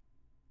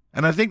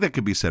 And I think that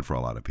could be said for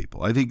a lot of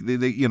people. I think,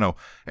 they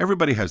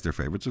everybody has their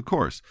favorites, of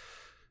course.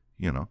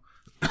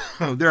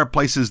 There are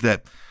places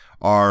that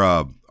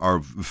are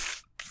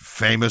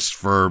famous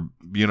for,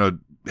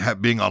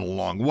 being on a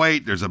long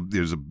wait. There's a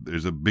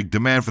big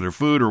demand for their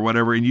food or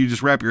whatever, and you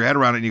just wrap your head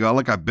around it and you go,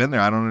 look, I've been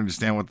there. I don't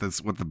understand what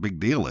the big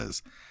deal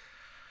is.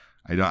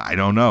 I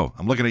don't know.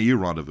 I'm looking at you,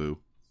 Rendezvous.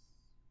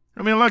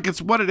 I mean, look,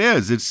 it's what it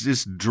is. It's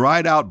just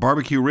dried out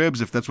barbecue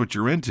ribs, if that's what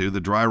you're into, the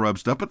dry rub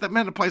stuff. But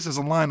the place has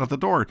a line at the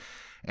door,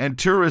 and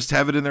tourists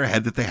have it in their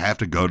head that they have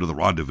to go to the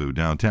Rendezvous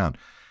downtown.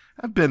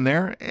 I've been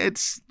there.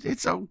 It's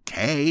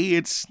okay.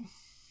 It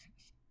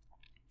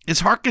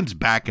harkens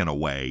back in a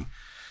way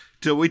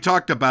to, we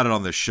talked about it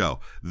on the show,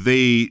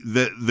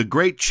 the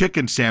great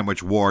chicken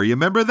sandwich war. You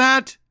remember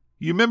that?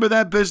 You remember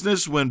that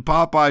business when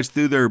Popeyes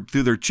threw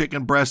their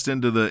chicken breast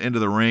into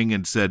the ring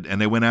and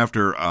they went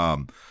after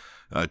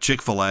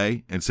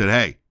Chick-fil-A and said,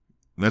 hey,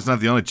 that's not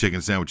the only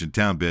chicken sandwich in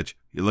town, bitch.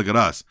 You look at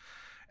us.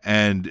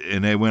 And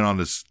they went on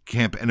this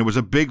camp, and there was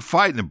a big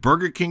fight, and the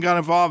Burger King got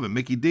involved, and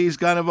Mickey D's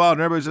got involved,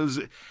 and everybody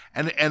says,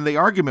 and the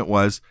argument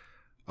was,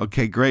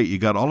 okay, great, you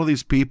got all of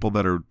these people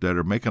that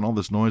are making all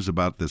this noise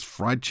about this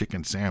fried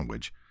chicken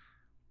sandwich,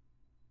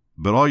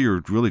 but all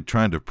you're really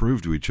trying to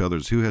prove to each other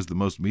is who has the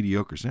most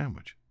mediocre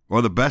sandwich,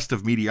 or the best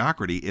of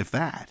mediocrity, if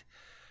that,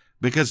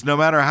 because no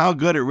matter how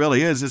good it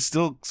really is, it's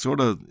still sort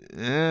of,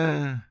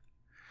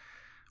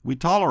 we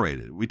tolerate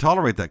it. We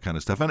tolerate that kind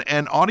of stuff.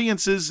 And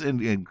audiences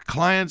and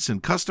clients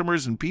and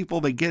customers and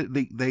people,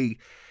 they've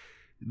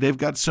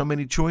got so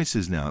many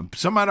choices now.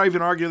 Some might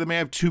even argue they may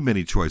have too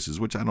many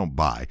choices, which I don't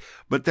buy.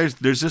 But there's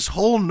this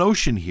whole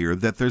notion here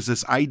that there's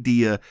this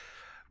idea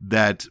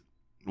that,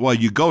 well,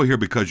 you go here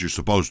because you're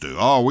supposed to.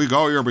 Oh, we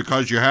go here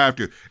because you have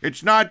to.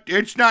 It's not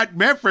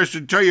Memphis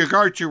until you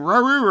go to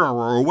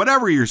or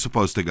whatever you're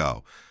supposed to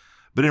go.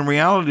 But in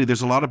reality,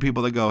 there's a lot of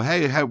people that go,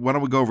 hey, why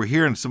don't we go over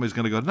here? And somebody's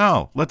going to go,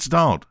 no, let's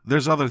don't.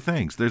 There's other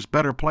things. There's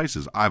better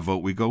places. I vote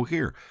we go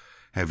here.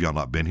 Have y'all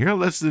not been here?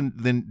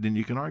 Then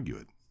you can argue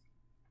it.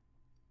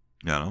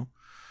 Now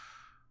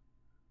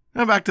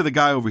back to the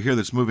guy over here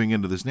that's moving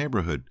into this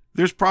neighborhood.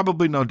 There's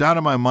probably no doubt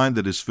in my mind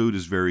that his food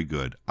is very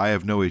good. I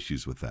have no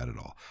issues with that at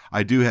all.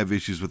 I do have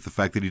issues with the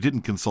fact that he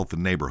didn't consult the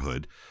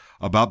neighborhood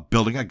about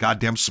building a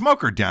goddamn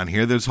smoker down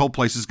here. This whole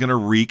place is going to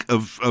reek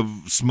of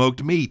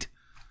smoked meat.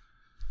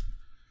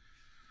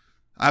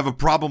 I have a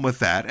problem with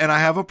that, and I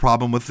have a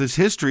problem with this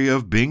history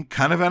of being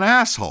kind of an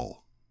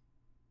asshole.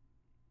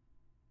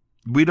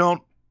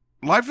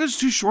 Life is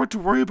too short to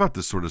worry about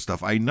this sort of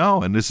stuff. I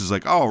know, and this is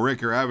like, oh,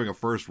 Rick, you're having a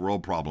first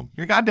world problem.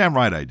 You're goddamn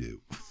right I do.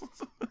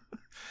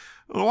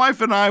 The wife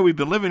and I, we've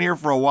been living here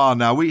for a while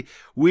now.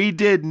 We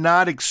did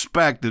not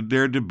expect that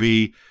there to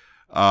be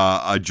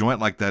a joint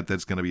like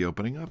that's going to be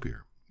opening up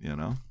here,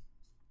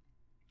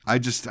 I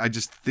just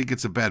think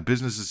it's a bad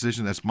business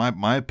decision. That's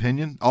my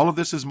opinion. All of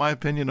this is my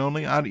opinion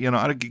only.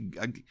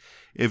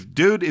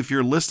 If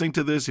you're listening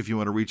to this, if you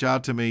want to reach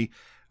out to me,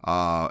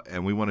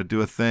 and we want to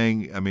do a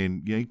thing, I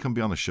mean, you come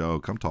be on the show,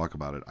 come talk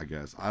about it, I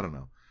guess. I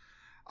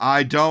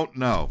don't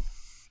know.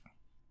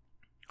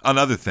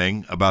 Another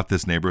thing about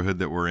this neighborhood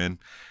that we're in,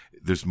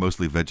 there's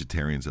mostly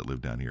vegetarians that live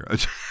down here.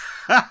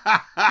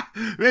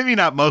 Maybe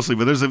not mostly,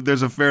 but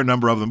there's a fair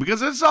number of them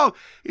because these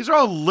are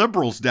all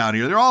liberals down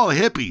here. They're all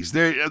hippies.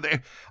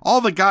 They're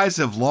all the guys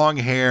have long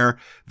hair.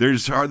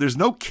 There's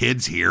no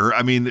kids here.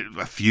 I mean,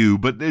 a few,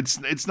 but it's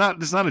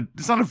not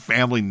a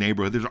family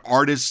neighborhood. There's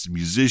artists,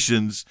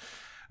 musicians.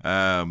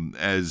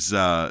 As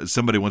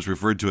somebody once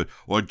referred to it,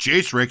 well,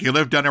 jeez, Rick, you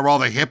live down there with all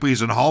the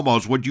hippies and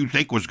homos. What do you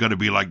think was going to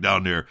be like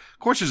down there? Of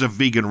course, there's a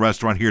vegan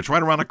restaurant here. It's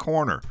right around the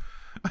corner.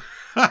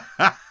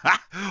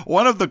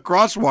 One of the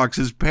crosswalks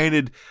is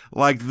painted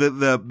like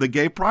the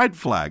gay pride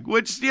flag,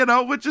 which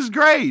is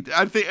great.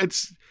 I think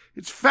it's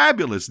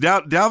fabulous.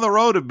 Down the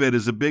road a bit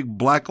is a big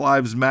Black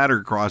Lives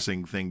Matter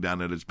crossing thing down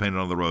there that's painted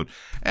on the road,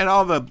 and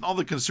all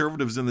the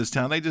conservatives in this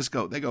town, they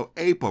go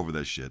ape over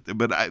this shit.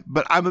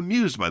 But I'm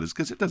amused by this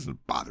because it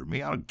doesn't bother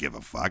me. I don't give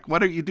a fuck.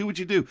 Whatever you do, what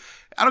you do.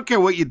 I don't care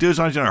what you do as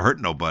long as you're not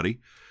hurting nobody.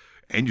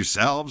 And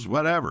yourselves,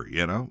 whatever,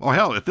 Oh,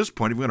 hell, at this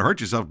point, if you're going to hurt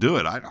yourself, do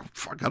it. I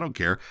don't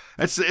care.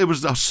 It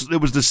was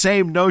the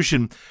same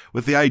notion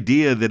with the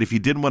idea that if you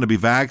didn't want to be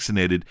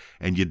vaccinated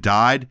and you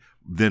died,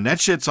 then that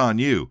shit's on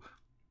you.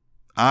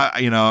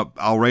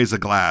 I'll raise a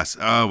glass.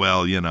 Oh,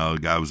 well, the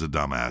guy was a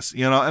dumbass,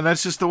 and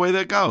that's just the way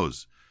that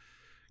goes.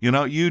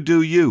 You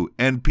do you,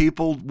 and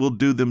people will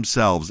do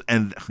themselves.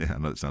 And I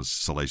know it sounds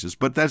salacious,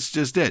 but that's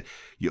just it.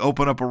 You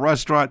open up a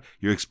restaurant,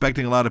 you're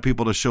expecting a lot of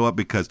people to show up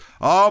because,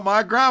 oh,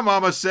 my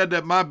grandmama said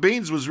that my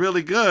beans was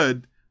really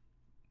good.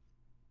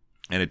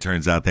 And it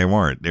turns out they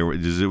weren't. It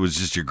was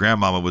just your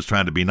grandmama was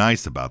trying to be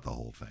nice about the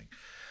whole thing.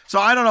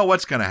 So I don't know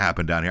what's going to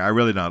happen down here. I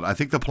really don't. I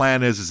think the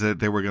plan is that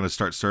they were going to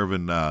start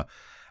serving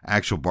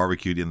actual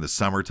barbecue in the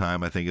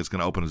summertime. I think it's going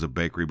to open as a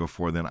bakery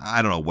before then.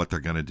 I don't know what they're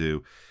going to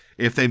do.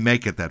 If they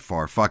make it that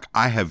far,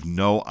 I have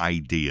no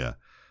idea.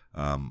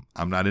 I'm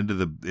not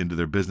into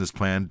their business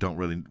plan. Don't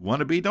really want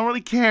to be. Don't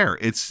really care.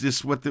 It's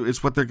just what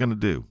they're going to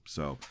do.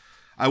 So,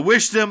 I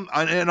wish them,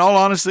 in all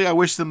honesty, I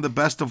wish them the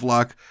best of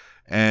luck.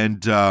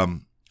 And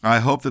I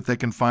hope that they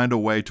can find a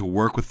way to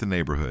work with the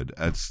neighborhood.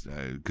 That's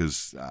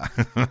because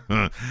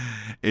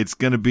it's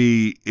gonna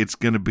be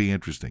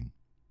interesting.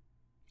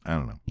 I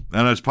don't know.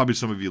 I know it's probably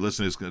some of you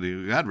listening is going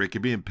to, God, Rick,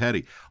 you're being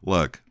petty.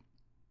 Look,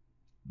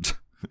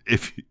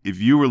 if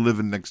you were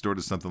living next door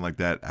to something like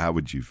that, how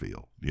would you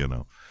feel? You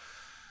know,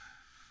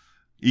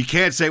 you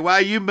can't say, well,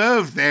 you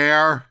moved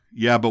there.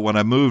 Yeah, but when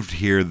I moved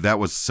here, that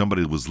was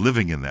somebody was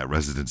living in that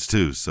residence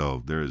too.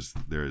 So there is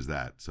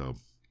that. So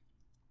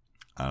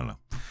I don't know.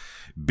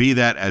 Be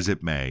that as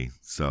it may.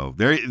 So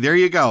there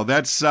you go.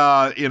 That's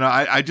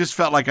I just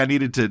felt like I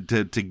needed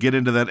to get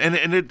into that.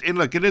 And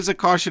look, it is a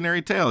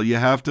cautionary tale. You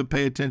have to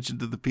pay attention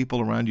to the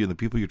people around you and the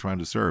people you're trying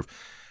to serve.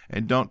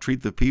 And don't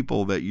treat the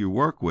people that you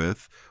work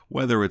with,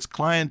 whether it's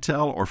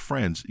clientele or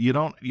friends, you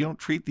don't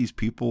treat these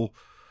people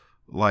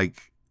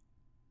like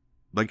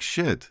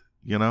shit,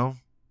 you know?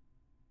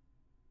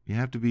 You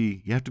have to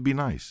be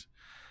nice.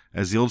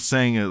 As the old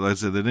saying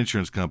as an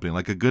insurance company,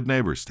 like a good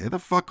neighbor, stay the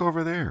fuck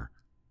over there.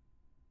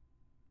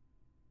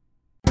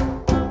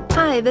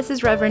 Hi, this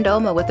is Reverend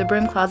Oma with the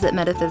Broom Closet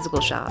Metaphysical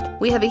Shop.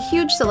 We have a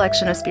huge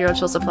selection of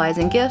spiritual supplies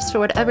and gifts for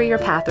whatever your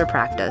path or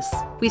practice.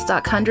 We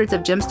stock hundreds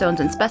of gemstones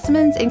and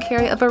specimens and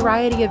carry a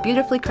variety of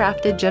beautifully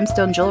crafted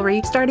gemstone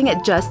jewelry starting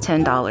at just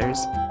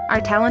 $10.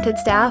 Our talented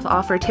staff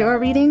offer tarot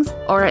readings,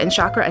 aura and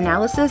chakra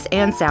analysis,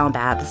 and sound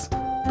baths.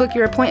 Book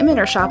your appointment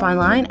or shop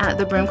online at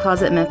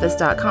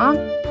thebroomclosetmemphis.com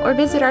or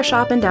visit our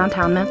shop in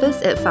downtown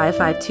Memphis at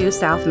 552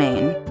 South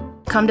Main.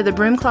 Come to the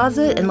Broom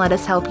Closet and let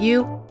us help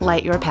you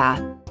light your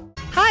path.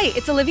 Hi,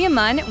 it's Olivia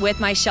Munn with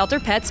my shelter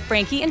pets,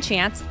 Frankie and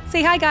Chance.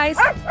 Say hi, guys.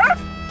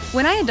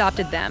 When I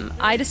adopted them,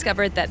 I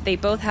discovered that they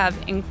both have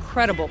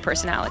incredible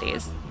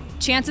personalities.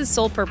 Chance's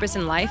sole purpose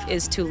in life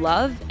is to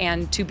love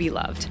and to be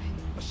loved.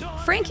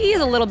 Frankie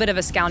is a little bit of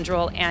a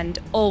scoundrel and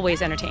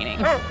always entertaining.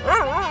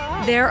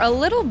 They're a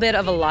little bit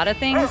of a lot of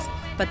things,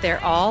 but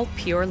they're all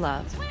pure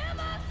love.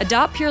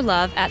 Adopt pure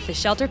love at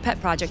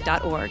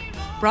theshelterpetproject.org.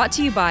 Brought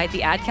to you by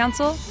the Ad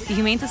Council, the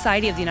Humane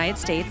Society of the United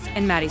States,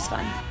 and Maddie's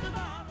Fund.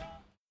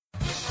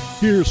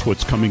 Here's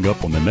what's coming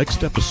up on the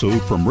next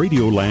episode from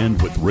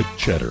Radioland with Rick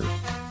Cheddar.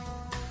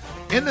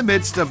 In the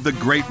midst of the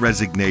great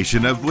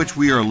resignation of which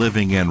we are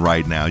living in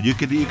right now, you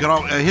could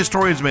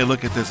historians may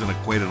look at this and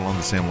equate it along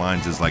the same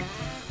lines as like,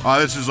 oh,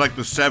 this is like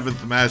the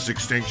 7th mass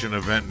extinction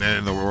event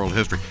in the world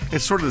history.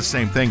 It's sort of the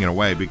same thing in a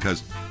way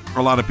because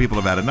a lot of people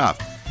have had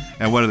enough.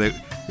 And what are they?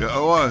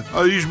 Oh,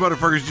 these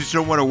motherfuckers just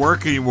don't want to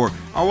work anymore.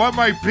 I want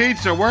my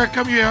pizza. How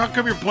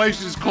come your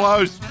place is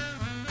closed?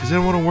 Because they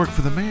don't want to work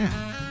for the man.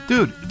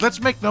 Dude,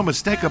 let's make no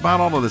mistake about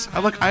all of this.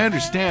 Look, I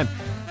understand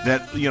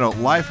that,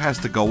 life has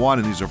to go on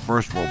and these are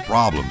first world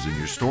problems and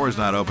your store is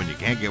not open. You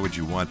can't get what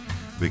you want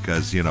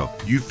because,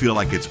 you feel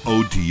like it's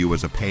owed to you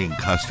as a paying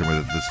customer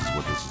that this is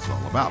what this is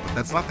all about. But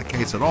that's not the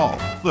case at all.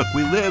 Look,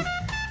 we live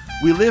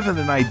in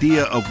an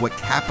idea of what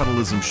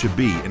capitalism should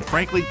be. And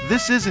frankly,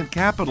 this isn't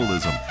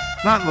capitalism.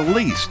 Not in the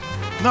least.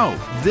 No,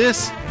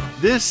 this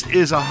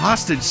is a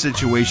hostage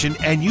situation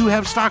and you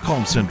have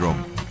Stockholm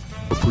Syndrome.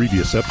 For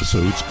previous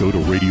episodes, go to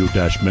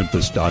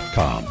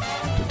radio-memphis.com.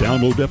 To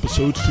download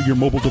episodes to your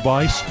mobile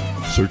device,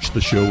 search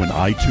the show in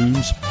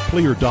iTunes,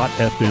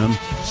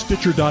 Player.fm,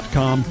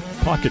 Stitcher.com,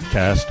 Pocket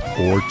Cast,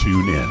 or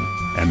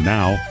TuneIn. And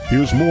now,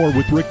 here's more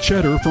with Rick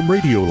Cheddar from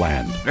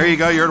Radioland. There you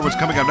go. You heard what's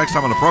coming up next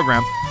time on the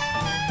program.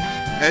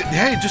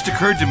 Hey, it just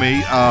occurred to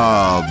me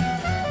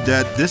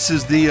that this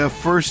is the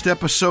first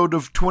episode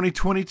of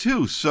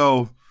 2022.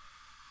 So,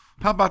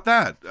 how about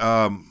that?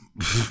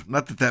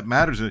 Not that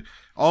matters.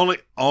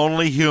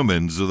 Only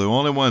humans are the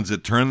only ones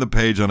that turn the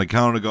page on a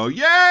calendar and go,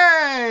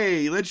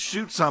 yay, let's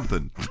shoot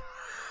something.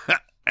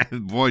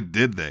 And boy,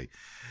 did they.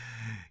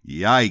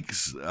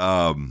 Yikes.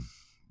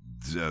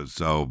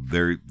 So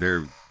there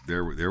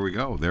we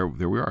go. There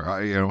we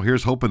are.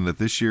 Here's hoping that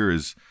this year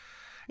is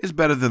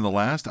better than the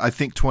last. I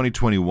think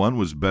 2021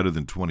 was better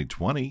than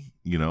 2020.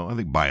 I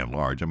think by and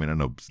large. I mean, I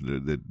know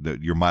that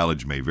your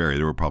mileage may vary.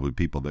 There were probably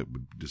people that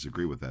would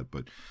disagree with that,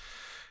 but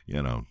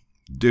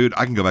dude,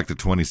 I can go back to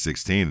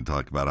 2016 and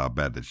talk about how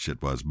bad that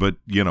shit was. But,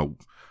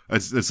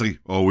 it's like,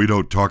 oh, we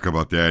don't talk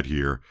about that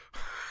here.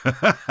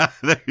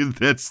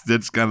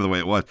 That's kind of the way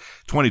it was.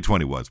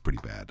 2020 was pretty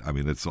bad. I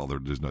mean, that's all.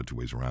 There's no two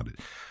ways around it.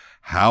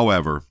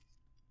 However,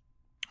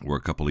 we're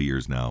a couple of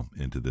years now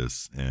into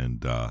this,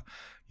 and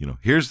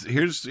here's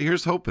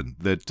hoping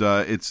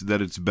that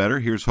it's better.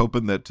 Here's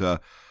hoping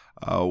that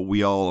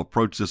we all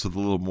approach this with a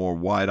little more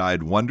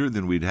wide-eyed wonder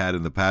than we'd had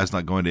in the past,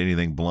 not going to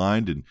anything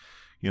blind, and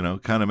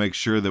kind of make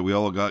sure that we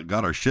all got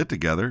our shit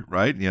together,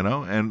 right?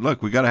 And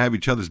look, we got to have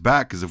each other's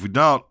back because if we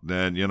don't,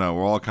 then,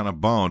 we're all kind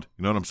of boned.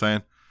 You know what I'm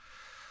saying?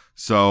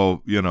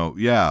 So,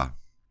 yeah,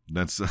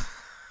 that's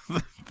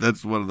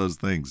one of those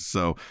things.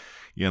 So,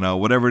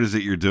 whatever it is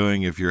that you're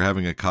doing, if you're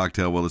having a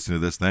cocktail while listening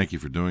to this, thank you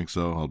for doing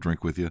so. I'll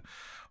drink with you.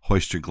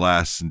 Hoist your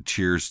glass and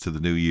cheers to the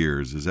New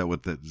Year's. Is that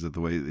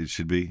the way it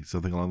should be?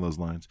 Something along those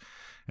lines.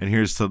 And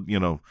here's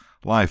to,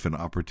 life and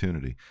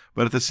opportunity.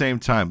 But at the same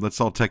time, let's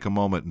all take a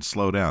moment and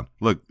slow down.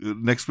 Look,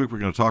 next week we're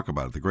going to talk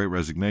about it, the Great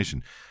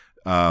Resignation.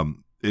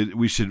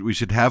 we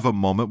should have a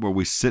moment where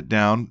we sit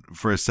down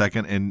for a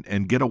second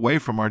and get away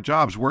from our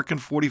jobs. Working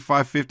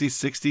 45, 50,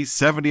 60,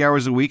 70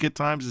 hours a week at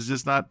times is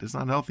just not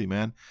healthy,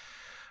 man.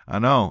 I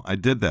know. I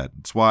did that.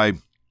 That's why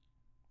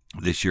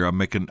this year I'm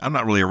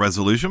not really a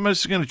resolution. I'm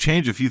just going to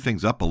change a few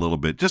things up a little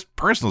bit. Just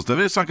personal stuff.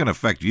 It's not going to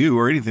affect you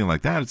or anything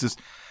like that. It's just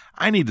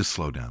I need to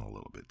slow down a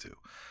little bit too.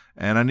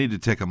 And I need to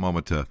take a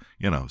moment to,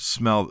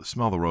 smell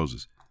the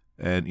roses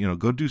and,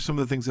 go do some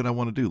of the things that I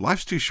want to do.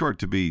 Life's too short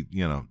to be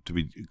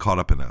caught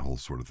up in that whole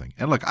sort of thing.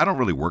 And look, I don't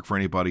really work for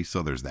anybody,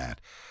 so there's that.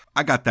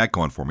 I got that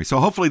going for me. So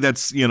hopefully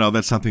that's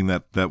something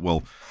that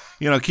will,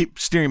 keep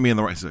steering me in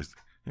the right direction.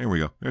 Here we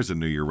go. There's a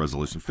New Year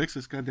resolution. Fix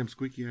this goddamn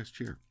squeaky ass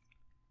chair.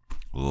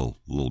 A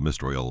little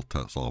mystery will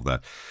solve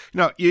that.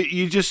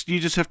 You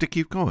just have to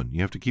keep going.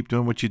 You have to keep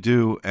doing what you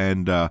do,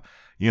 and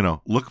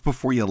look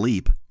before you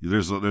leap.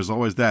 There's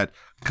always that.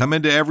 Come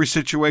into every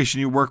situation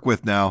you work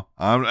with now,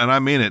 and I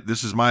mean it.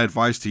 This is my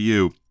advice to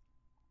you.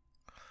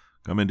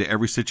 Come into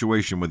every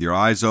situation with your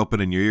eyes open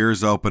and your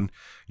ears open,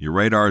 your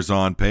radar's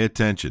on. Pay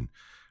attention.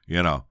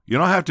 You don't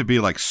have to be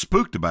like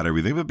spooked about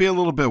everything, but be a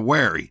little bit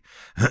wary.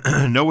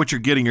 Know what you're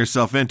getting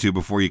yourself into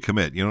before you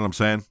commit. You know what I'm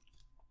saying?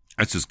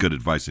 That's just good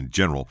advice in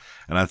general,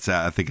 and I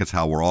think that's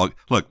how we're all.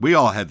 Look, we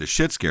all had the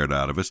shit scared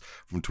out of us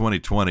from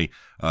 2020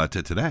 to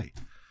today.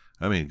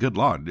 I mean, good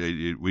Lord,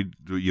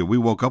 we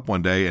woke up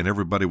one day and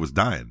everybody was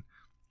dying.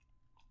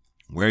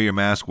 Wear your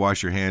mask,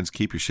 wash your hands,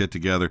 keep your shit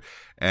together,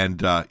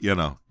 and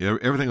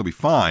everything will be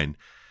fine.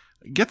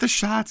 Get the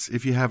shots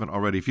if you haven't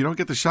already. If you don't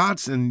get the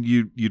shots and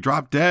you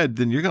drop dead,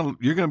 then you're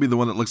gonna be the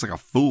one that looks like a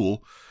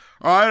fool.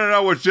 Oh, I don't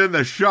know what's in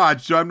the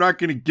shot, so I'm not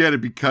going to get it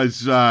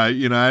because, I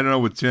don't know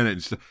what's in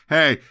it.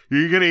 Hey, are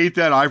you going to eat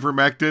that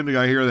ivermectin?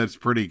 I hear that's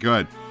pretty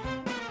good.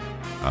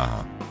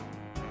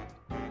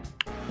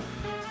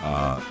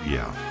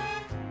 Yeah.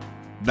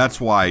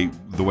 That's why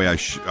the way I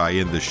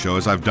end this show,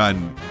 as I've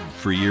done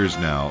for years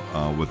now,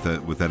 with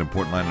that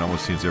important line, it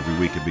almost seems every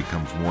week it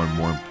becomes more and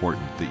more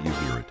important that you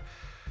hear it.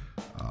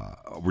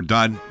 We're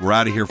done. We're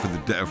out of here for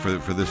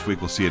this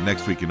week. We'll see you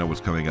next week. You know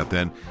what's coming up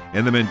then.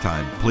 In the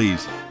meantime,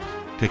 please,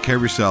 take care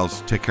of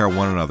yourselves, take care of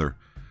one another,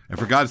 and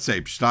for God's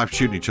sake, stop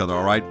shooting each other,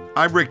 all right?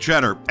 I'm Rick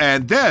Cheddar,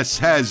 and this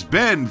has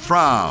been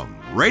from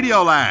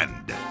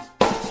Radioland.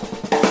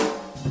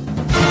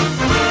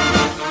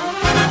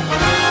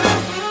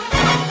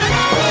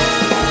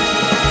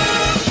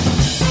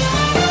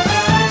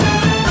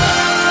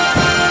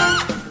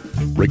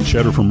 Rick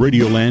Cheddar from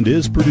Radioland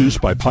is produced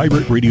by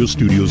Pirate Radio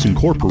Studios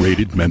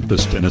Incorporated,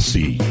 Memphis,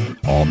 Tennessee.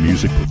 All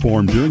music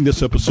performed during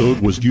this episode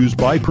was used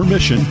by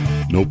permission.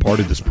 No part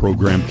of this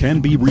program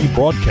can be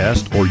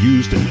rebroadcast or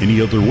used in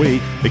any other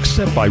way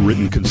except by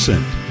written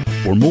consent.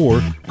 For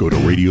more, go to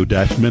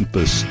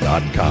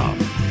radio-memphis.com.